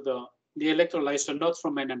looking into the electrolyzer not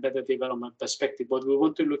from an embedded development perspective, but we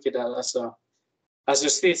want to look at it as a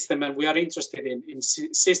system, and we are interested in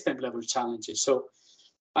system level challenges. So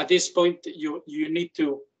at this point, you need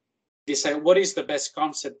to decide what is the best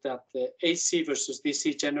concept, that AC versus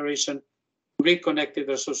DC generation, grid connected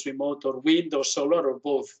versus remote, or wind or solar, or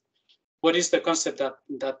both. What is the concept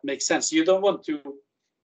that makes sense? You don't want to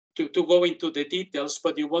go into the details,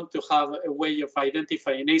 but you want to have a way of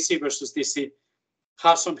identifying AC versus DC,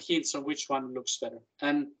 have some hints on which one looks better.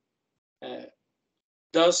 And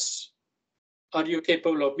are you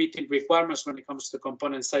capable of meeting requirements when it comes to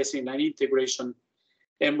component sizing and integration,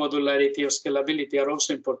 and modularity or scalability are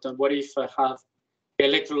also important. What if I have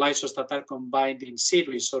electrolyzers that are combined in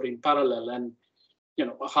series or in parallel, and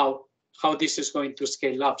how this is going to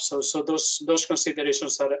scale up? So those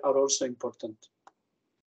considerations are also important.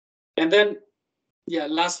 And then, yeah,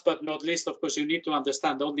 last but not least, of course, you need to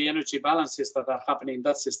understand all the energy balances that are happening in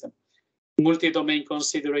that system. Multi-domain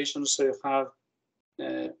considerations, so you have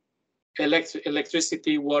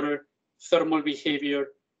electricity, water, thermal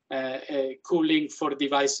behavior, cooling for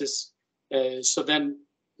devices. So then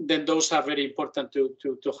those are very important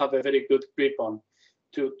to have a very good grip on,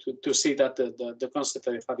 to see that the concept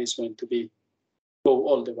that you have is going to go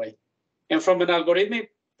all the way. And from an algorithmic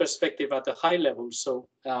perspective at a high level, so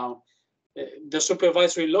the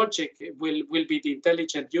supervisory logic will be the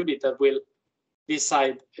intelligent unit that will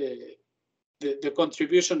decide the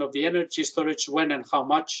contribution of the energy storage, when and how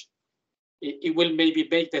much. It will maybe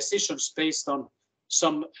make decisions based on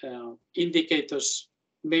some indicators,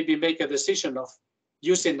 maybe make a decision of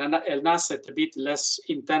using an asset a bit less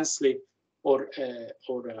intensely or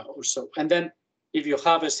so. And then if you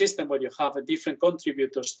have a system where you have a different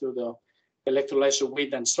contributors to the electrolyzer,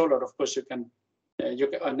 wind and solar, of course you can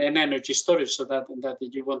an energy storage, so that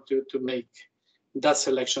you want to make that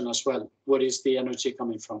selection as well. Where is the energy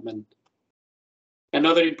coming from? And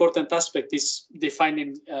another important aspect is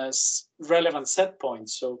defining relevant set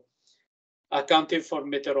points. So accounting for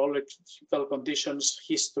meteorological conditions,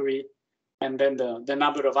 history, and then the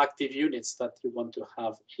number of active units that you want to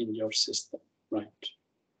have in your system, right?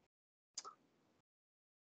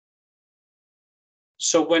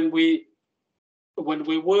 So when we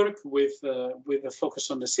work with a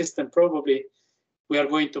focus on the system, probably we are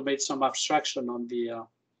going to make some abstraction on the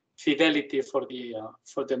fidelity for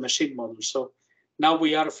the machine model. So now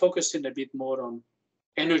we are focusing a bit more on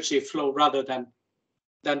energy flow rather than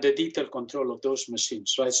the detailed control of those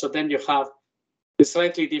machines, right? So then you have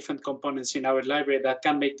slightly different components in our library that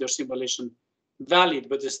can make your simulation valid,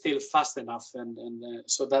 but it's still fast enough, and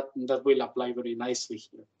so that will apply very nicely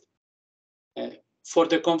here. For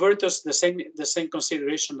the converters, the same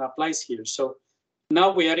consideration applies here. So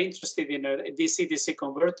now we are interested in a DC-DC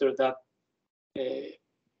converter that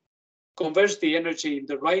converts the energy in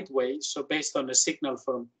the right way, so based on a signal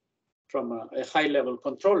from a high-level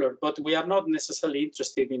controller, but we are not necessarily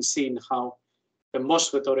interested in seeing how a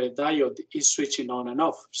MOSFET or a diode is switching on and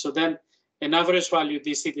off. So then an average value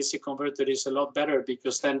DC-DC converter is a lot better,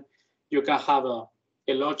 because then you can have a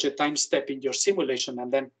larger time step in your simulation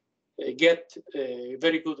and then get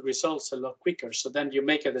very good results a lot quicker. So then you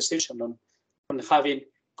make a decision on having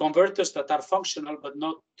converters that are functional but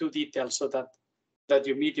not too detailed, so that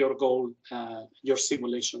you meet your goal, your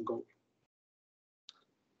simulation goal.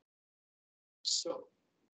 So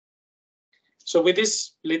with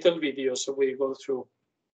this little video, so we go through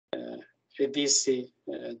a DC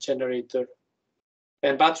generator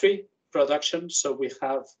and battery production. So we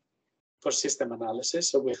have, for system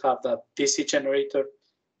analysis, so we have that DC generator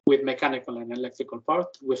with mechanical and electrical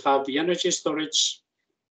part. We have the energy storage,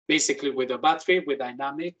 basically with a battery with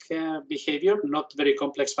dynamic behavior, not very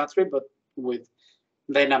complex battery, but with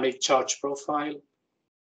dynamic charge profile.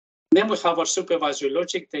 Then we have our supervisory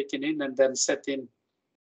logic taken in and then setting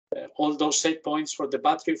all those set points for the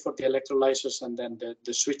battery, for the electrolyzers, and then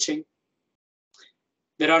the switching.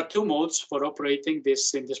 There are two modes for operating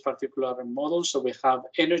this in this particular model. So we have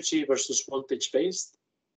energy versus voltage based.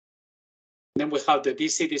 Then we have the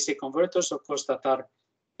DC-DC converters, of course, that are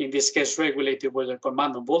in this case regulated with a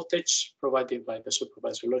command on voltage provided by the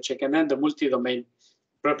supervisory logic, and then the multi-domain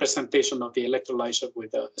representation of the electrolyzer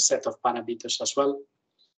with a set of parameters as well.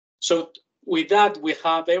 So with that, we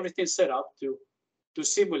have everything set up to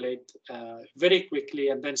simulate very quickly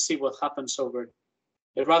and then see what happens over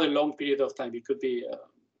a rather long period of time. It could be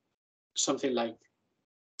something like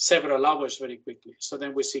several hours very quickly. So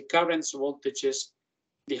then we see currents, voltages,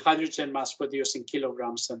 the hydrogen mass produced in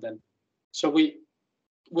kilograms, and then so we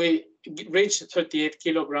reach 38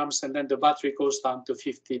 kilograms, and then the battery goes down to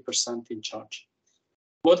 50% in charge.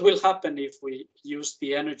 What will happen if we use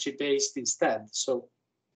the energy based instead? So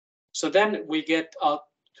then we get up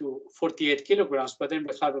to 48 kilograms, but then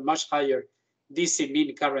we have a much higher DC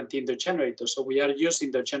mean current in the generator. So we are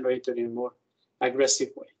using the generator in a more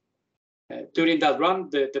aggressive way. During that run,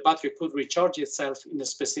 the battery could recharge itself in a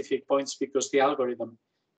specific points, because the algorithm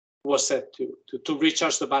was set to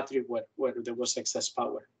recharge the battery where there was excess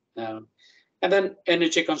power. And then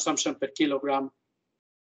energy consumption per kilogram.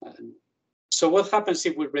 So what happens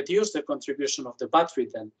if we reduce the contribution of the battery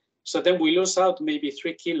then? So then we lose out maybe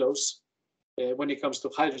 3 kilos when it comes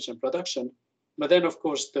to hydrogen production. But then, of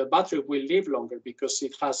course, the battery will live longer because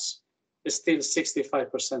it has still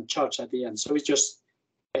 65% charge at the end. So it's just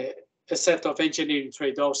a set of engineering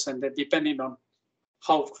trade-offs, and then depending on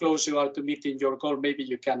how close you are to meeting your goal, maybe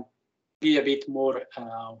you can be a bit more,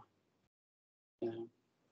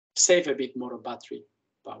 save a bit more of battery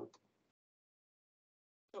power.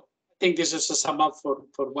 So I think this is a sum up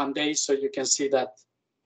for one day, so you can see that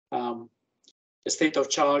the state of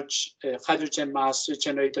charge, hydrogen mass,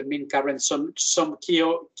 generator mean current, some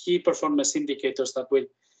key performance indicators that will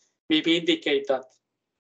maybe indicate that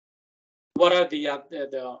what are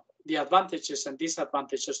the advantages and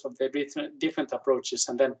disadvantages of the different approaches,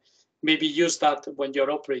 and then maybe use that when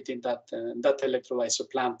you're operating that electrolyzer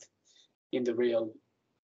plant in the real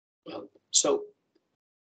world. So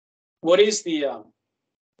what is the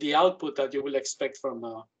output that you will expect from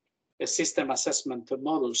a system assessment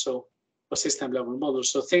model, so a system level model?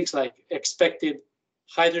 So things like expected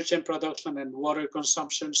hydrogen production and water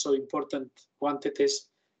consumption, so important quantities,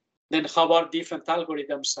 then how are different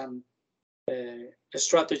algorithms and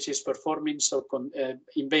strategies performing? So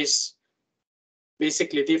in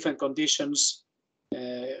basically different conditions,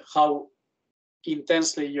 how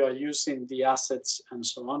intensely you are using the assets and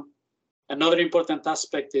so on. Another important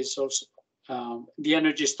aspect is also the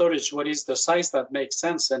energy storage. What is the size that makes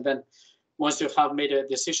sense? And then once you have made a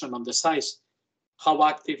decision on the size, how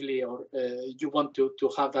actively or you want to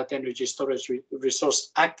have that energy storage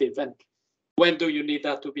resource active, and when do you need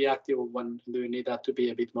that to be active, or when do you need that to be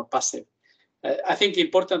a bit more passive? I think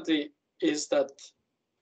importantly is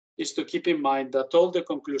to keep in mind that all the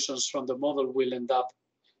conclusions from the model will end up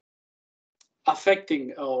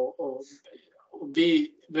affecting or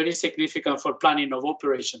be very significant for planning of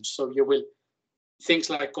operations. So you will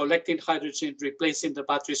things like collecting hydrogen, replacing the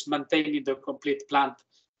batteries, maintaining the complete plant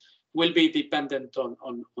will be dependent on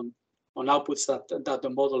outputs that the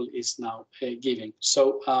model is now giving.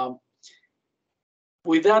 So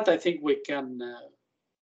with that, I think we can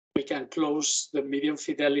close the medium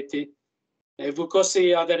fidelity.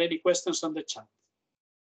 Vukosi, are there any questions on the chat?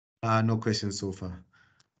 No questions so far.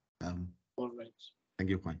 All right.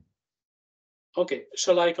 Thank you, Juan. Okay,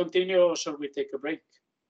 shall I continue or shall we take a break?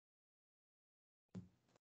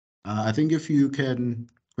 I think if you can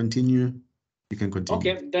continue, you can continue.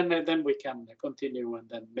 Okay, then we can continue and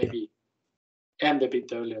then maybe end a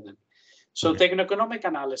bit earlier then. So Okay. techno-economic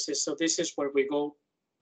analysis. So this is where we go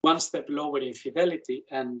one step lower in fidelity.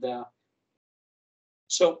 And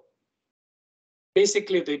so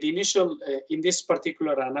basically the initial, in this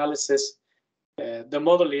particular analysis, the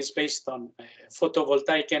model is based on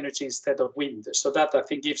photovoltaic energy instead of wind. So that I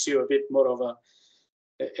think gives you a bit more of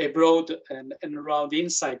a broad and round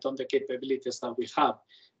insight on the capabilities that we have.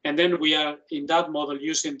 And then we are in that model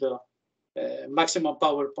using the maximum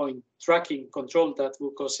power point tracking control that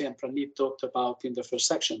Vukosi and Pranit talked about in the first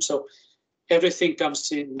section. So everything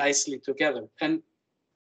comes in nicely together. And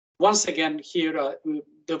once again, here,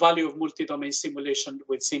 the value of multi-domain simulation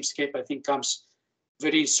with Simscape, I think, comes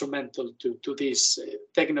very instrumental to this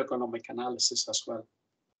techno-economic analysis as well.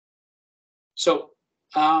 So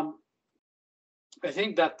I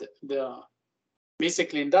think that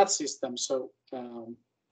basically in that system, so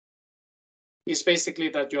is basically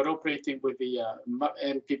that you're operating with the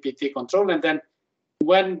MPPT control, and then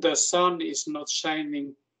when the sun is not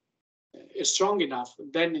shining strong enough,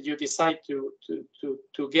 then you decide to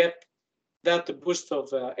get that boost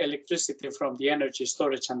of electricity from the energy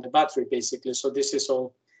storage and the battery, basically. So this is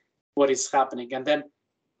all what is happening. And then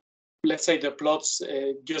let's say the plots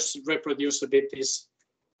just reproduce a bit this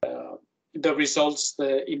the results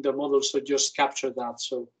in the model, so just capture that.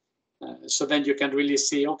 So so then you can really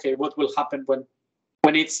see, okay, what will happen when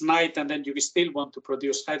it's night and then you still want to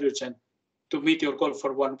produce hydrogen to meet your goal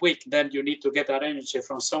for 1 week. Then you need to get that energy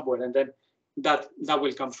from somewhere, and then that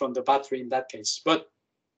will come from the battery in that case. But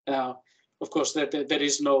of course, there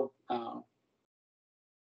is no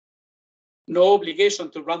obligation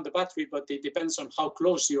to run the battery, but it depends on how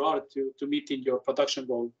close you are to meeting your production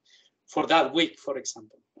goal for that week, for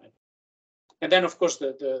example. Right? And then, of course,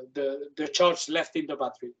 the charge left in the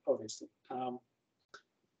battery, obviously.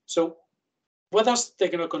 So what does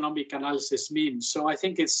techno-economic analysis mean? So I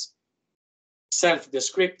think it's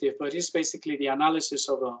self-descriptive, but it's basically the analysis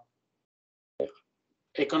of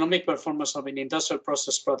economic performance of an industrial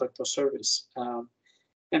process, product, or service.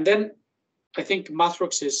 And then I think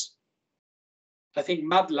MATLAB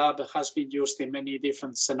has been used in many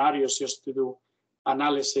different scenarios just to do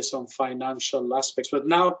analysis on financial aspects. But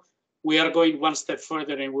now we are going one step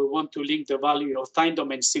further, and we want to link the value of time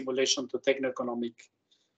domain simulation to techno-economic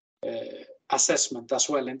assessment as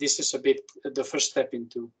well. And this is a bit the first step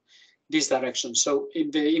into this direction. So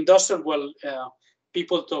in the industrial world,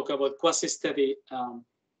 people talk about quasi-steady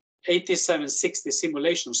 8760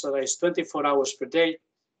 simulations. So that is 24 hours per day,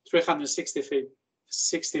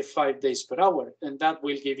 365 days per hour, and that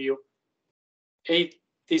will give you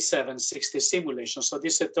 8760 simulations. So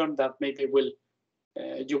this is a term that maybe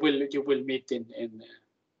you will meet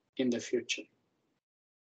in the future.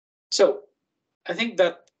 So I think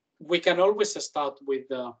that we can always start with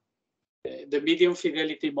the medium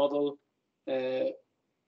fidelity model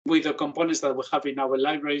with the components that we have in our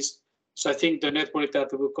libraries. So I think the network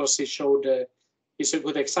that Vukosi showed is a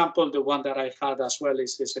good example. The one that I had as well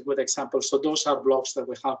is a good example. So those are blocks that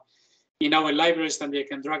we have in our libraries, and they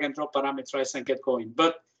can drag and drop, parameterize, and get going.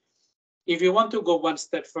 But if you want to go one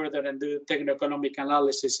step further and do techno-economic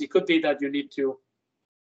analysis, it could be that you need to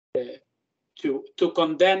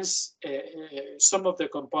condense some of the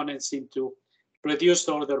components into reduced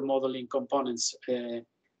order modeling components. And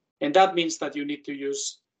that means that you need to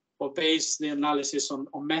use or base the analysis on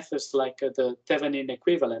methods like the Thevenin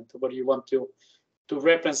equivalent, where you want to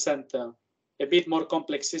represent a bit more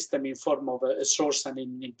complex system in form of a source and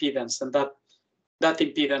in impedance, and that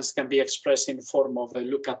impedance can be expressed in form of a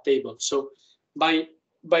lookup table. So by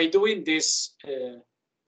doing this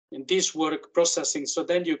in this work processing, so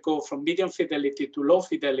then you go from medium fidelity to low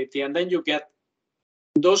fidelity, and then you get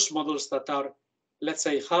those models that are, let's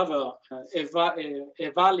say, have a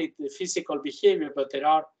valid physical behavior, but they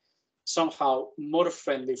are somehow more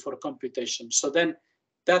friendly for computation. So then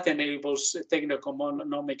that enables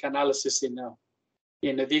techno-economic analysis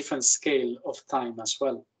in a different scale of time as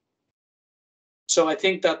well. So I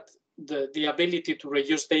think that the ability to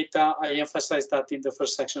reuse data, I emphasized that in the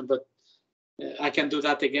first section, but I can do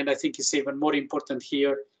that again. I think it's even more important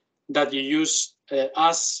here that you use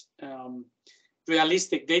as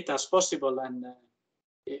realistic data as possible, and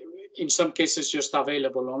in some cases just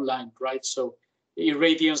available online, right? So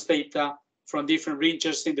irradiance data from different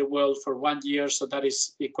regions in the world for 1 year, so that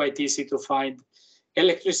is quite easy to find.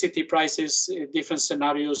 Electricity prices, different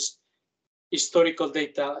scenarios, historical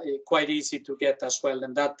data, quite easy to get as well,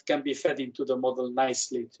 and that can be fed into the model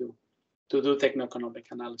nicely to do techno-economic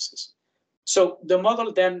analysis. So the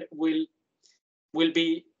model then will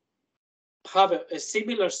have a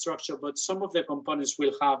similar structure, but some of the components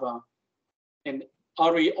will have an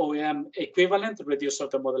REOM equivalent, reduced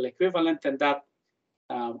order model equivalent, and that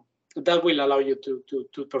will allow you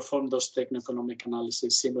to perform those techno-economic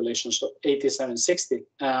analysis simulations, so 8760.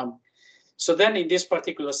 So then in this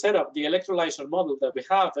particular setup, the electrolyzer model that we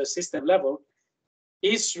have at system level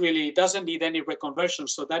is really doesn't need any reconversion.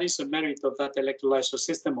 So that is a merit of that electrolyzer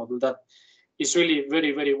system model that is really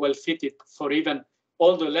very, very well fitted for even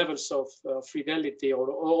all the levels of fidelity or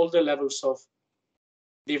all the levels of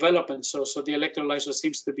development. So the electrolyzer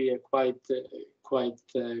seems to be a quite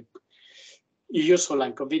useful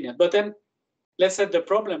and convenient. But then let's say the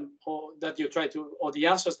problem that you try to, or the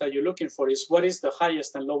answers that you're looking for is what is the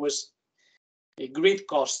highest and lowest grid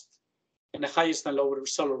cost and the highest and lower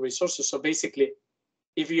solar resources. So basically,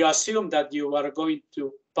 if you assume that you are going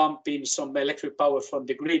to pump in some electric power from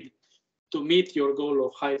the grid to meet your goal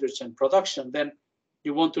of hydrogen production, then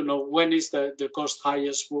you want to know when is the cost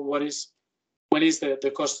highest, when is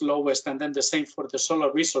the cost lowest, and then the same for the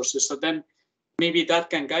solar resources. So then maybe that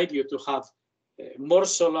can guide you to have more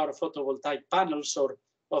solar photovoltaic panels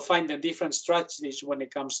or find a different strategies when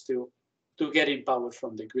it comes to getting power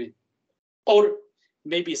from the grid. Or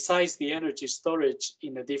maybe size the energy storage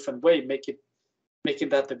in a different way, making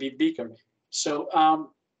that a bit bigger. So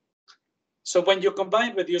so when you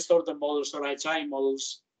combine reduced order models or agile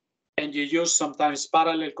models, and you use sometimes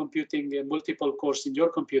parallel computing in multiple cores in your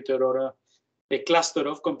computer, or a cluster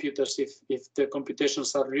of computers if the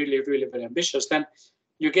computations are really, really very ambitious, then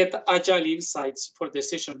you get agile insights for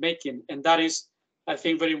decision making. And that is, I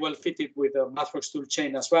think, very well fitted with the MathWorks tool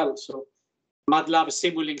chain as well. So MATLAB,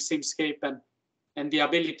 Simulink, Simscape, and the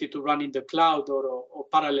ability to run in the cloud or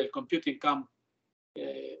parallel computing come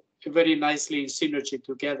very nicely in synergy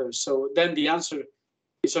together. So then the answer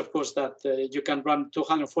is, of course, that you can run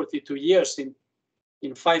 242 years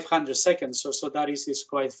in 500 seconds. So that is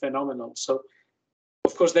quite phenomenal. So,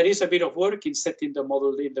 of course, there is a bit of work in setting the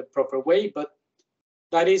model in the proper way, but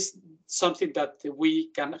that is something that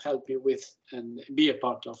we can help you with and be a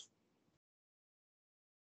part of.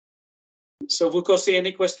 So, Vukosi,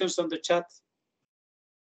 any questions on the chat?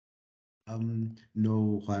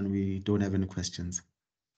 No, Juan, we don't have any questions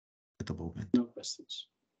at the moment. No questions.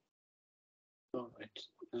 All right.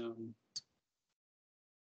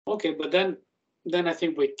 Okay, but then I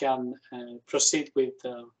think we can proceed with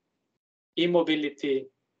e-mobility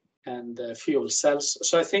and fuel cells.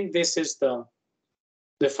 So I think this is the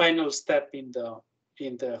final step in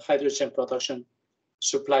the hydrogen production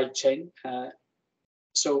supply chain.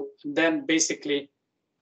 So then basically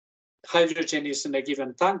hydrogen is in a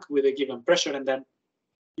given tank with a given pressure, and then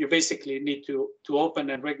you basically need to open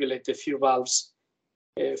and regulate the few valves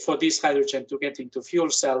for this hydrogen to get into fuel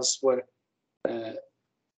cells, where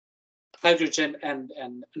hydrogen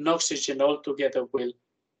and oxygen all together will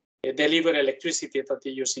deliver electricity that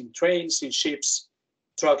they use in trains, in ships,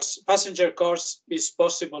 trucks. Passenger cars is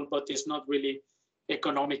possible, but it's not really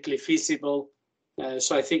economically feasible.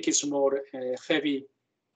 So I think it's more heavy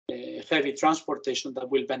transportation that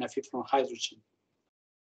will benefit from hydrogen.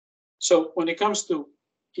 So when it comes to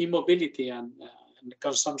e-mobility and the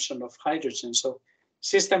consumption of hydrogen, so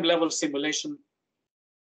system level simulation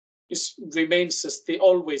remains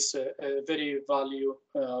always a very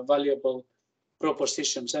valuable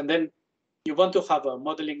propositions. And then you want to have a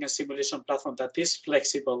modeling and simulation platform that is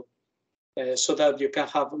flexible, so that you can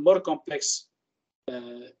have more complex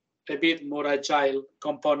a bit more agile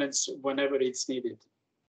components whenever it's needed.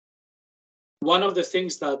 One of the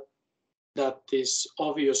things that is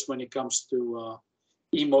obvious when it comes to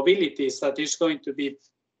e-mobility is that it's going to be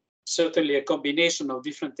certainly a combination of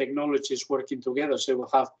different technologies working together. So we'll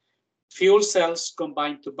have fuel cells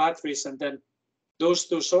combined to batteries, and then those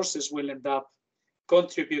two sources will end up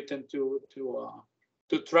contributing to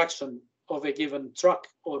traction of a given truck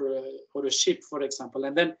or a ship, for example.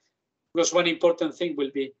 And then, because one important thing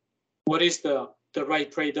will be, what is the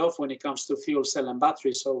right trade-off when it comes to fuel cell and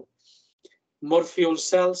battery? So more fuel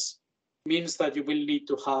cells means that you will need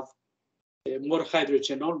to have more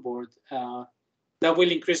hydrogen on board. That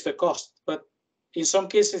will increase the cost, but in some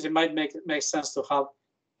cases it might make sense to have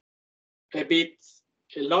a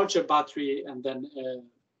larger battery and then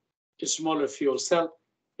a smaller fuel cell,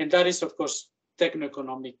 and that is of course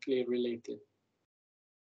techno-economically related.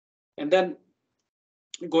 And then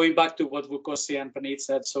going back to what Vukosi and Panit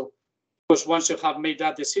said, so of course once you have made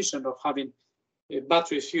that decision of having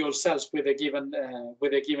battery fuel cells with a given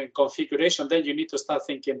configuration, then you need to start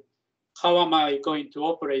thinking, how am I going to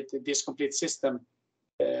operate this complete system,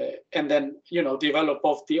 and then develop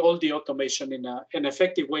all the automation in an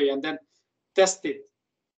effective way, and then test it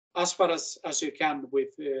as far as you can with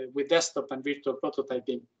desktop and virtual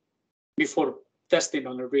prototyping before testing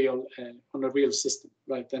on a real system,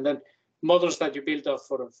 right? And then models that you build up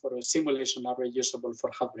for a simulation are reusable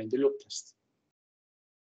for hardware in the loop test.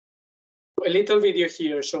 A little video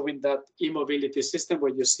here showing that e-mobility system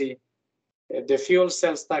where you see the fuel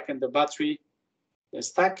cell stack and the battery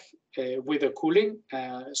stack with the cooling.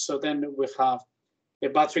 So then we have a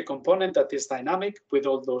battery component that is dynamic with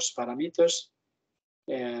all those parameters.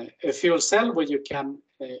 A fuel cell where you can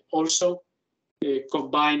also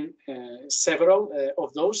combine several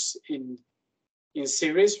of those in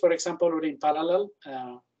series, for example, or in parallel.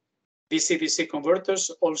 DC-DC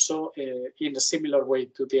converters also in a similar way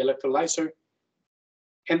to the electrolyzer.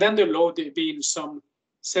 And then the load being some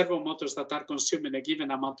servo motors that are consuming a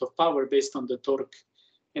given amount of power based on the torque.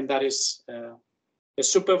 And that is a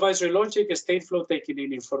supervisory logic, a state flow taking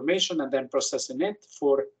in information and then processing it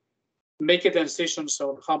for making decisions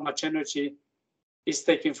on how much energy is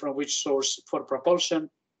taken from which source for propulsion,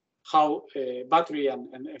 how battery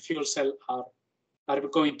and fuel cell are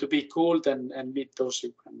going to be cooled and meet those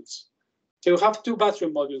requirements. So you have 2 battery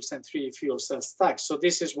modules and 3 fuel cell stacks. So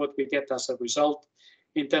this is what we get as a result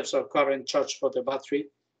in terms of current charge for the battery.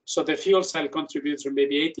 So the fuel cell contributes to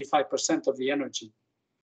maybe 85% of the energy.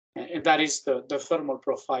 And that is the thermal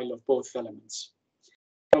profile of both elements.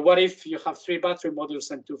 But what if you have 3 battery modules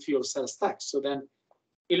and 2 fuel cell stacks? So then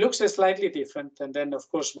it looks slightly different. And then, of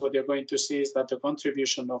course, what you're going to see is that the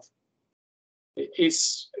contribution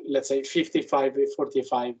is, let's say,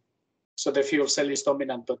 55-45. So the fuel cell is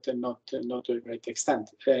dominant, but not to a great extent.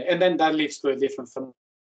 And then that leads to a different phenomenon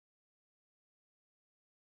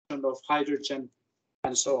of hydrogen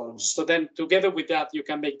and so on. So then together with that, you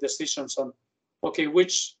can make decisions on, okay,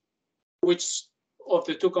 which of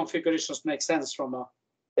the 2 configurations make sense from a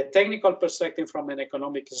technical perspective, from an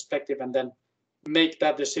economic perspective, and then make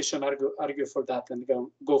that decision, argue for that, and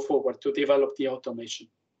go forward to develop the automation.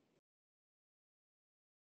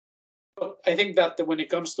 I think that when it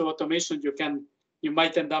comes to automation, you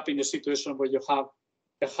might end up in a situation where you have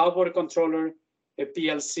a hardware controller, a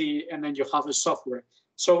PLC, and then you have a software.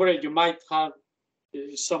 Software, you might have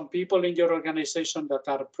some people in your organization that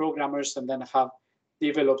are programmers and then have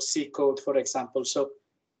developed C code, for example. So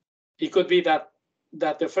it could be that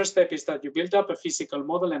the first step is that you build up a physical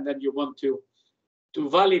model, and then you want to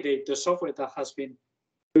validate the software that has been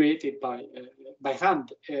created by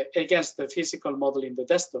hand against the physical model in the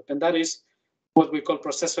desktop. And that is what we call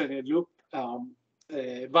processor in a loop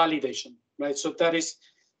validation, right? So that is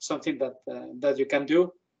something that you can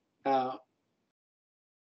do.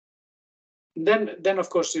 Then of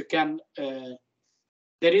course you can,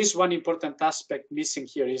 there is one important aspect missing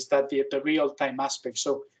here, is that the real-time aspect.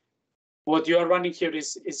 So what you are running here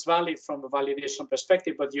is valid from a validation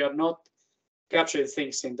perspective, but you are not capturing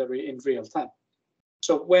things in real time.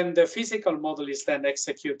 So when the physical model is then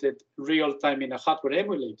executed real time in a hardware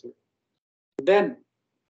emulator, then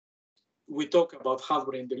we talk about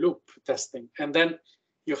hardware in the loop testing. And then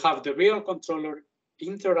you have the real controller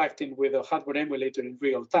interacting with a hardware emulator in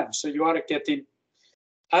real time. So you are getting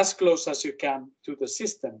as close as you can to the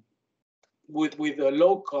system with a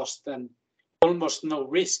low cost and almost no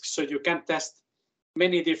risk. So you can test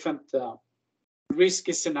many different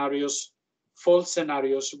risky scenarios, fault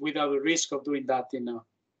scenarios, without the risk of doing that in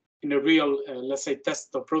a real, let's say, test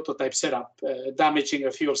or prototype setup. Damaging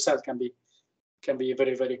a fuel cell can be can be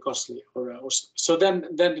very, very costly. So then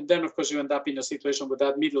of course you end up in a situation where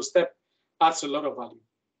that middle step adds a lot of value.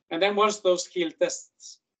 And then once those field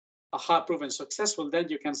tests are proven successful, then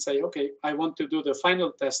you can say, okay, I want to do the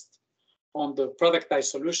final test on the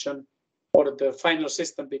productized solution or the final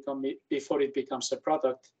system before it becomes a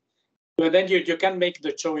product. But then you can make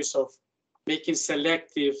the choice of making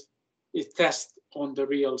selective test on the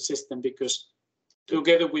real system, because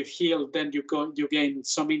together with yield, then you gain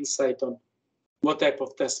some insight on what type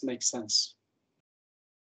of test makes sense.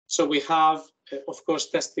 So we have, of course,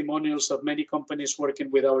 testimonials of many companies working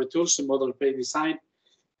with our tools in model-based design,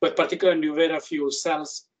 but particularly Nuvera fuel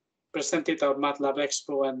cells presented our MATLAB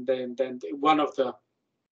Expo, and then one of the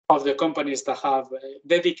companies that have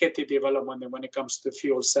dedicated development when it comes to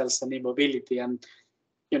fuel cells and e-mobility, and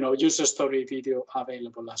user story video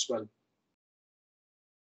available as well.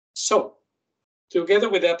 So together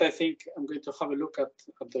with that, I think I'm going to have a look at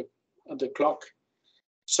the clock.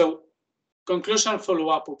 So conclusion,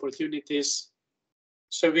 follow-up opportunities.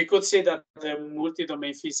 So we could say that the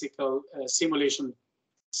multi-domain physical simulation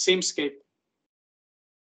SimScape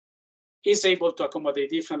is able to accommodate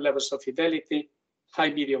different levels of fidelity,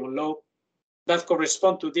 high, medium, and low, that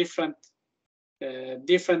correspond to different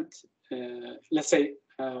let's say,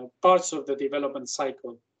 parts of the development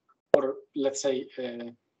cycle, or let's say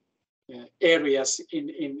areas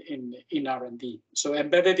in R&D. So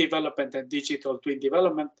embedded development and digital twin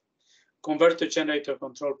development, converter generator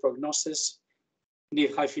control prognosis,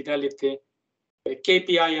 need high fidelity,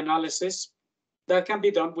 KPI analysis that can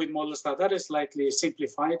be done with models that are slightly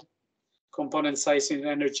simplified, component sizing,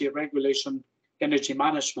 energy regulation, energy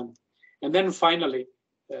management, and then finally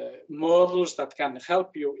models that can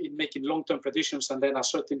help you in making long-term predictions and then a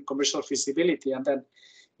certain commercial feasibility, and then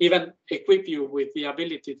even equip you with the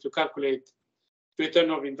ability to calculate return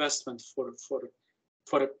of investment for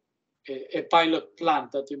a pilot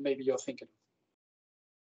plant that you're thinking of.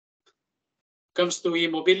 Comes to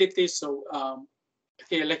e-mobility, so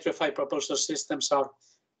the electrified propulsion systems are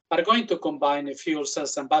going to combine fuel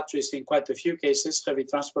cells and batteries in quite a few cases, heavy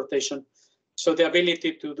transportation. So the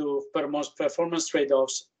ability to do performance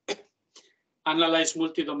trade-offs, analyze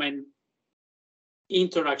multi-domain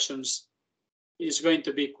interactions is going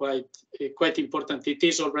to be quite important. It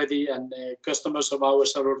is already, and customers of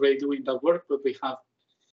ours are already doing that work, but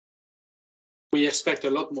we expect a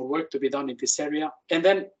lot more work to be done in this area. And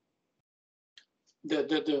then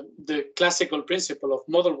the classical principle of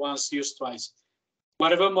model once, use twice.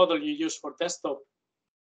 Whatever model you use for desktop,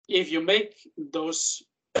 if you make those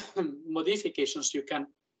modifications, you can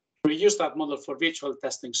reuse that model for virtual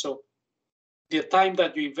testing. So the time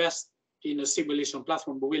that you invest in a simulation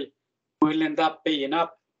platform will end up paying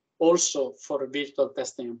up also for virtual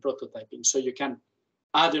testing and prototyping. So you can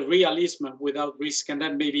add a realism without risk, and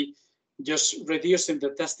then maybe just reducing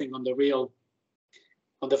the testing on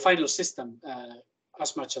the final system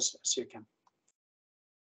as much as you can.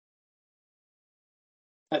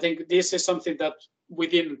 I think this is something that we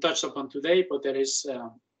didn't touch upon today, but there is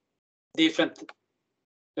different,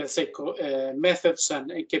 let's say, methods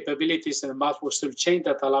and capabilities in the MathWorks tool chain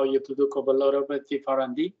that allow you to do collaborative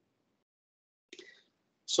R&D.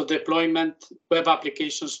 So deployment, web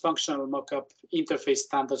applications, functional mockup, interface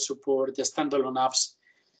standard support, the standalone apps.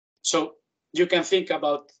 So you can think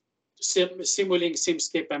about Simulink,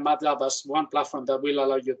 SimScape, and MATLAB as one platform that will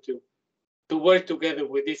allow you to work together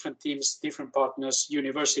with different teams, different partners,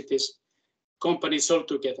 universities, companies all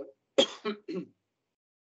together.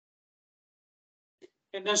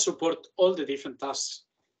 And then support all the different tasks,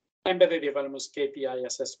 embedded developments, KPI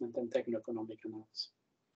assessment, and techno-economic analysis.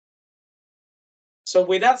 So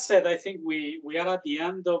with that said, I think we are at the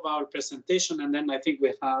end of our presentation, and then I think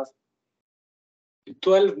we have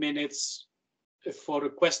 12 minutes for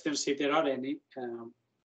questions if there are any.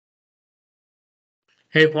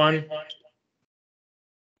 Hey, Juan.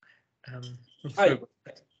 Hi.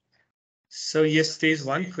 So yes, there's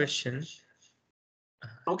one question.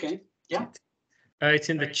 Okay, yeah. It's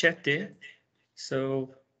in the chat there.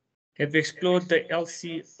 So have you explored the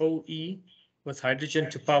LCOE with hydrogen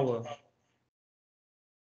to power?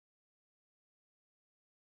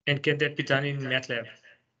 And can that be done in MATLAB?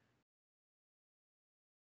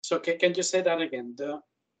 So can you say that again?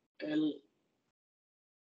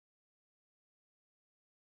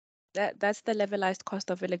 That's the levelized cost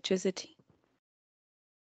of electricity.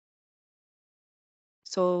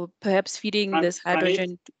 So perhaps feeding this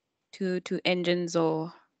hydrogen to engines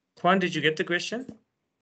or. Juan, did you get the question?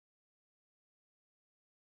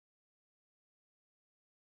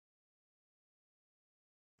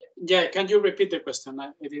 Yeah, can you repeat the question?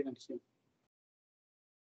 I didn't hear.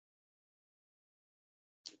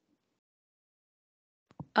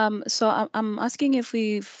 So I'm asking if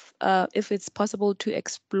if it's possible to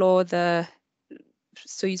explore the.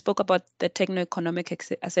 So you spoke about the techno-economic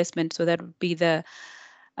assessment. So that would be the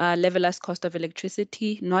levelized cost of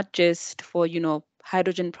electricity, not just for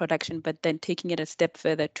hydrogen production, but then taking it a step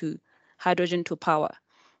further to hydrogen to power.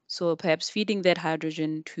 So perhaps feeding that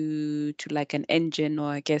hydrogen to like an engine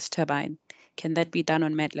or a gas turbine. Can that be done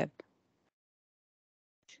on MATLAB?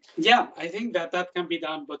 Yeah, I think that can be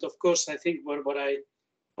done. But of course, I think what I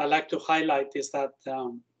like to highlight is that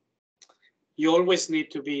you always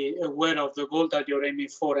need to be aware of the goal that you're aiming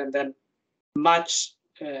for, and then match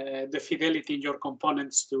the fidelity in your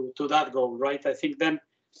components to that goal, right? I think then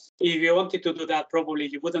if you wanted to do that, probably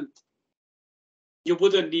you wouldn't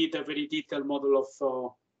need a very detailed model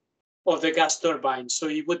of the gas turbine. So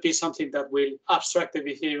it would be something that will abstract the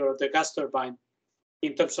behavior of the gas turbine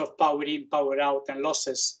in terms of power in, power out, and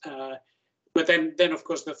losses. But then of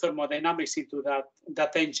course the thermodynamics into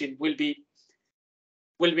that engine will be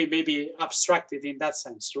maybe abstracted in that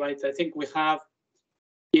sense, right? I think we have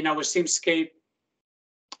in our SimScape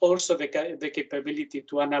also the capability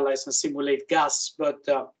to analyze and simulate gas, but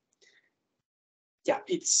yeah,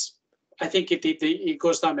 I think it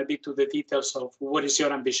goes down a bit to the details of what is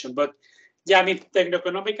your ambition. But yeah, I mean,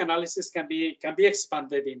 techno-economic analysis can be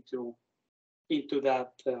expanded into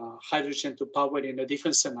that hydrogen to power in a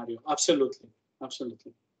different scenario. Absolutely,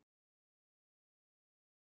 absolutely.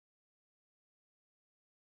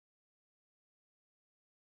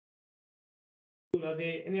 Are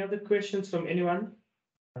there any other questions from anyone?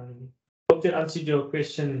 Hope that answered your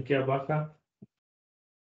question, Kiabaka.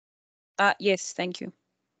 Yes, thank you.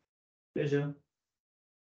 Pleasure.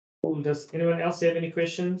 Cool. Does anyone else have any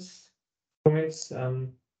questions, comments?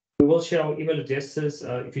 We will share our email addresses.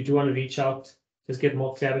 If you do want to reach out, just get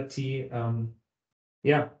more clarity.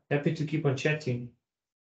 Yeah, happy to keep on chatting.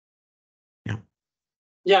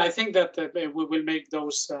 Yeah, I think that we will make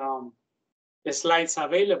those slides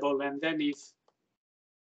available, and then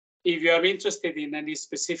if you are interested in any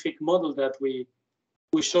specific model that we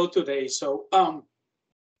showed today, so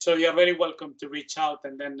you are very welcome to reach out,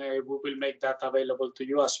 and then we will make that available to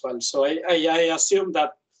you as well. So I assume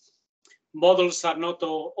that models are not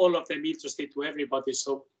all of them interested to everybody.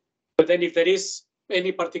 So, but then if there is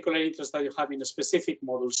any particular interest that you have in a specific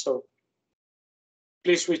model, so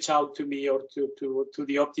please reach out to me or to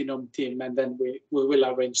the Opti-Num team, and then we will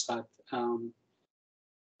arrange that.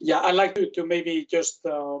 Yeah, I'd like to maybe just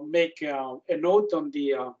make a note on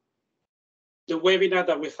the webinar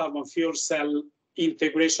that we have on fuel cell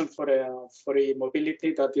integration for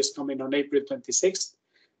e-mobility that is coming on April 26th.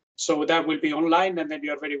 So that will be online, and then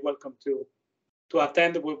you are very welcome to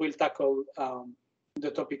attend. We will tackle the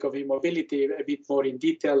topic of e-mobility a bit more in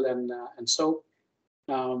detail, and so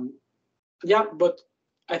yeah. But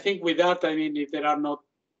I think with that, I mean, if there are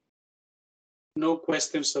no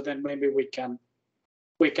questions, so then maybe we can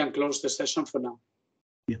close the session for now.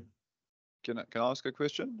 Yeah. Can I ask a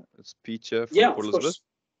question? It's Peter from Yeah, Port of Elizabeth.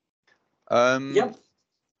 course. Yeah.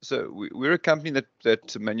 So we're a company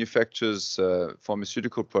that manufactures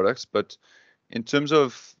pharmaceutical products, but in terms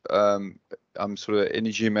of I'm sort of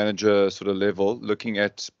energy manager sort of level, looking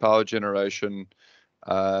at power generation.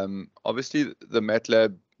 Obviously, the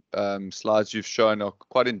MATLAB slides you've shown are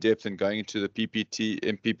quite in depth and going into the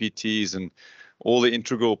MPPTs and all the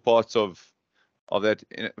integral parts of that.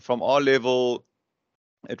 From our level,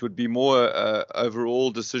 it would be more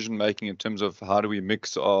overall decision making in terms of how do we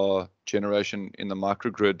mix our generation in the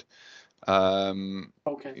microgrid.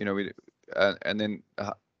 Okay. You know, and then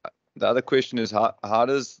the other question is how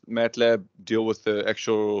does MATLAB deal with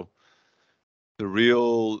the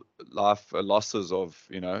real life losses of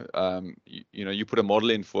you put a model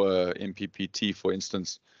in for MPPT, for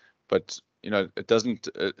instance, but it doesn't.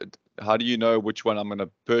 How do you know which one I'm going to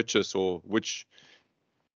purchase, or which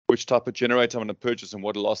type of generator I'm going to purchase, and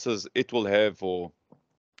what losses it will have, or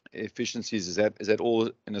efficiencies? Is that all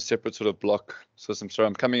in a separate sort of block system? Sorry,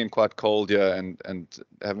 I'm coming in quite cold here and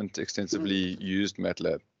haven't extensively used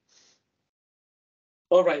MATLAB.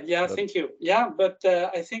 All right. Yeah, thank you. Yeah, but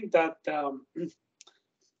I think that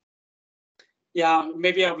yeah,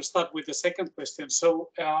 maybe I will start with the second question. So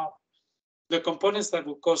the components that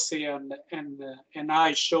Vukosi and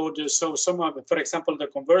I showed, so some of, for example, the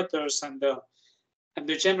converters and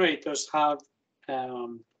the generators have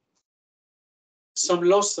some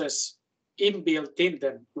losses inbuilt in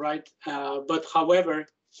them, right? But however,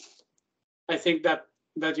 I think that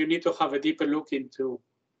you need to have a deeper look into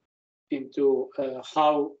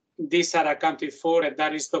how these are accounted for, and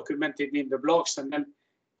that is documented in the blocks. And then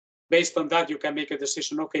based on that, you can make a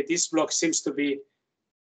decision. Okay, this block seems to be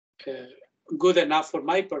good enough for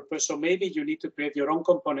my purpose. So maybe you need to create your own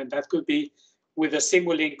component. That could be with a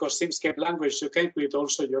Simulink or Simscape language. You can create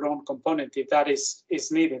also your own component if that is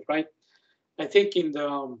needed, right? I think in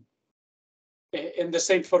the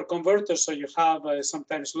same for converters. So you have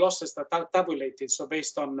sometimes losses that are tabulated. So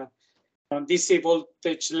based on DC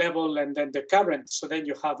voltage level and then the current. So then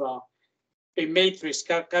you have a matrix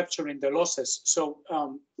capturing the losses. So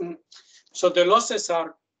so the losses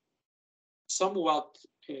are somewhat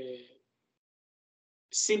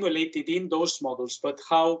simulated in those models, but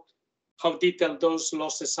how detailed those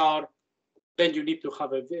losses are, then you need to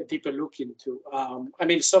have a deeper look into. I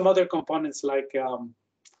mean, some other components like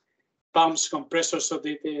pumps, compressors, so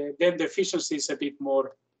then the efficiency is a bit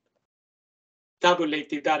more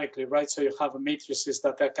tabulated directly, right? So you have matrices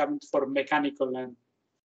that account for mechanical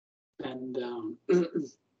and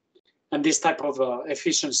this type of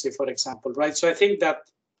efficiency, for example, right? So I think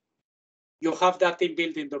that you have that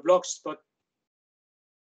inbuilt in the blocks, but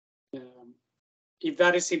if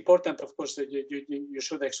that is important, of course, you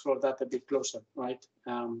should explore that a bit closer, right?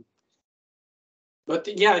 But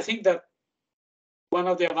yeah, I think that one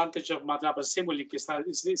of the advantages of MATLAB and Simulink is that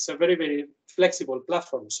it's a very, very flexible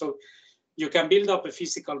platform. So you can build up a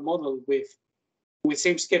physical model with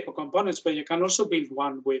Simscape components, but you can also build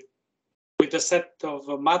one with a set of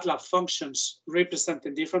MATLAB functions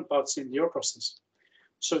representing different parts in your process.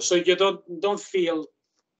 So you don't feel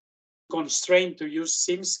constrained to use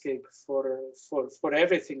Simscape for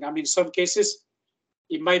everything. I mean, some cases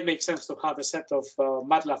it might make sense to have a set of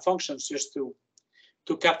MATLAB functions just to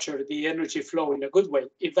capture the energy flow in a good way,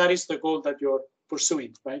 if that is the goal that you're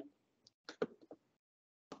pursuing, right?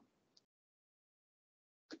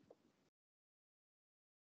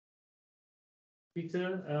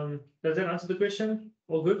 Peter, does that answer the question?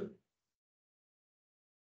 All good?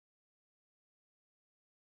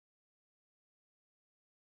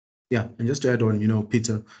 Yeah, and just to add on,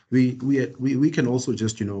 Peter, we can also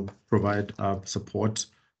just, provide support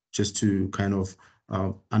just to kind of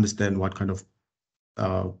understand what kind of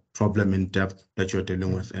problem in depth that you're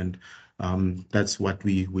dealing with, and that's what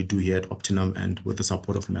we do here at Opti-Num and with the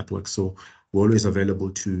support of networks. So we're always available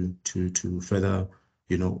to further,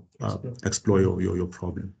 explore your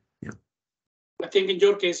problem. Yeah. I think in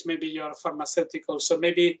your case, maybe you're pharmaceutical, so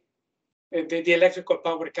maybe the electrical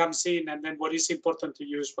power comes in, and then what is important to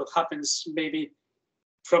use, what happens maybe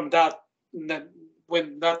from that,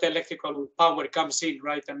 when that electrical power comes in,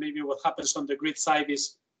 right? And maybe what happens on the grid side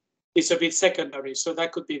is a bit secondary. So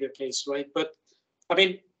that could be the case, right? But I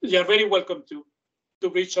mean, you're very welcome to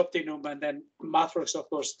reach Opti-Num and then MATLAB, of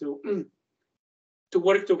course, to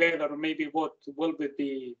work together, or maybe what will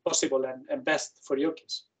be possible and best for your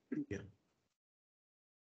case. Yeah.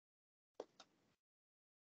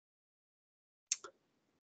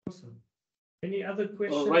 Awesome. Any other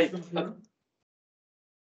questions? All right.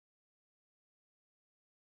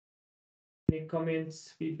 Any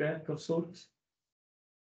comments, feedback of sorts?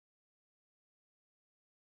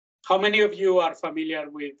 How many of you are familiar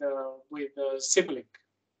with Simulink?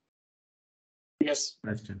 Yes,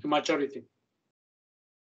 the majority.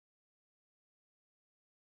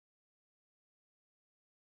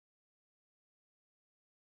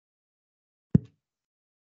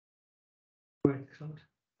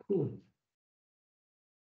 Cool.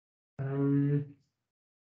 I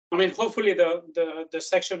mean, hopefully the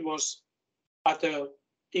section was at an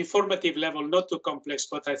informative level, not too complex,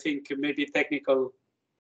 but I think maybe technical,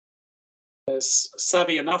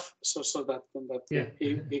 savvy enough, so that yeah.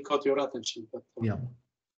 it caught your attention. But, yeah.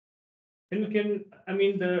 And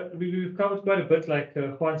we've covered quite a bit, like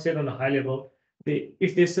Juan said, on a high level.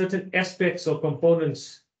 If there's certain aspects or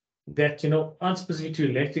components that aren't specific to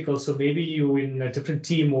electrical, so maybe you in a different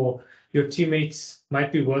team or your teammates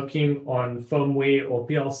might be working on firmware or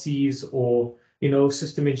PLCs or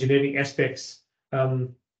system engineering aspects.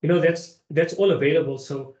 That's all available.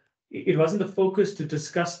 So it wasn't the focus to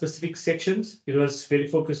discuss specific sections. It was very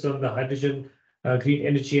focused on the hydrogen, green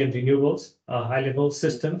energy, and renewables, high-level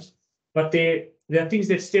systems. But there are things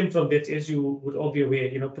that stem from that, as you would all be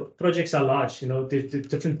aware. Projects are large. There's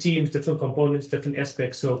different teams, different components, different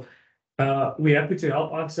aspects. So we're happy to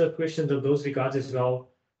help answer questions of those regards as well.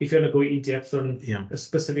 If you want to go in depth on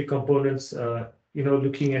specific components,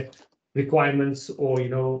 looking at requirements,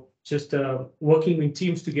 or just working in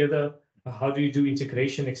teams together. How do you do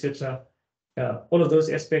integration, etc. All of those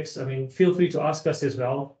aspects. I mean, feel free to ask us as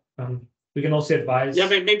well. We can also advise. Yeah,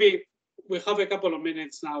 maybe we have a couple of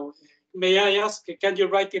minutes now. May I ask? Can you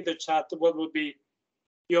write in the chat what would be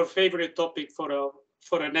your favorite topic for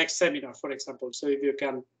a next seminar, for example? So if you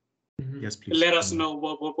can, yes, please. Let us know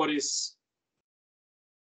what is.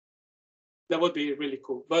 That would be really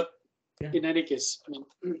cool. But in any case. I mean,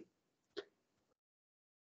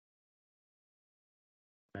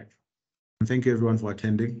 And thank you everyone for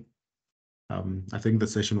attending. I think the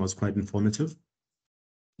session was quite informative.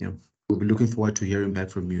 Yeah, we'll be looking forward to hearing back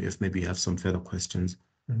from you if maybe you have some further questions.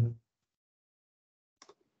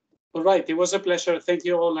 all right, it was a pleasure. Thank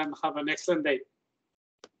you all and have an excellent day.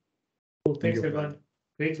 Cool. Thanks, everyone.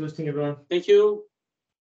 Great hosting, everyone. Thank you.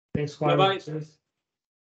 Thanks, Juan. Bye-bye. Cheers.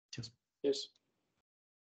 Cheers. Yes.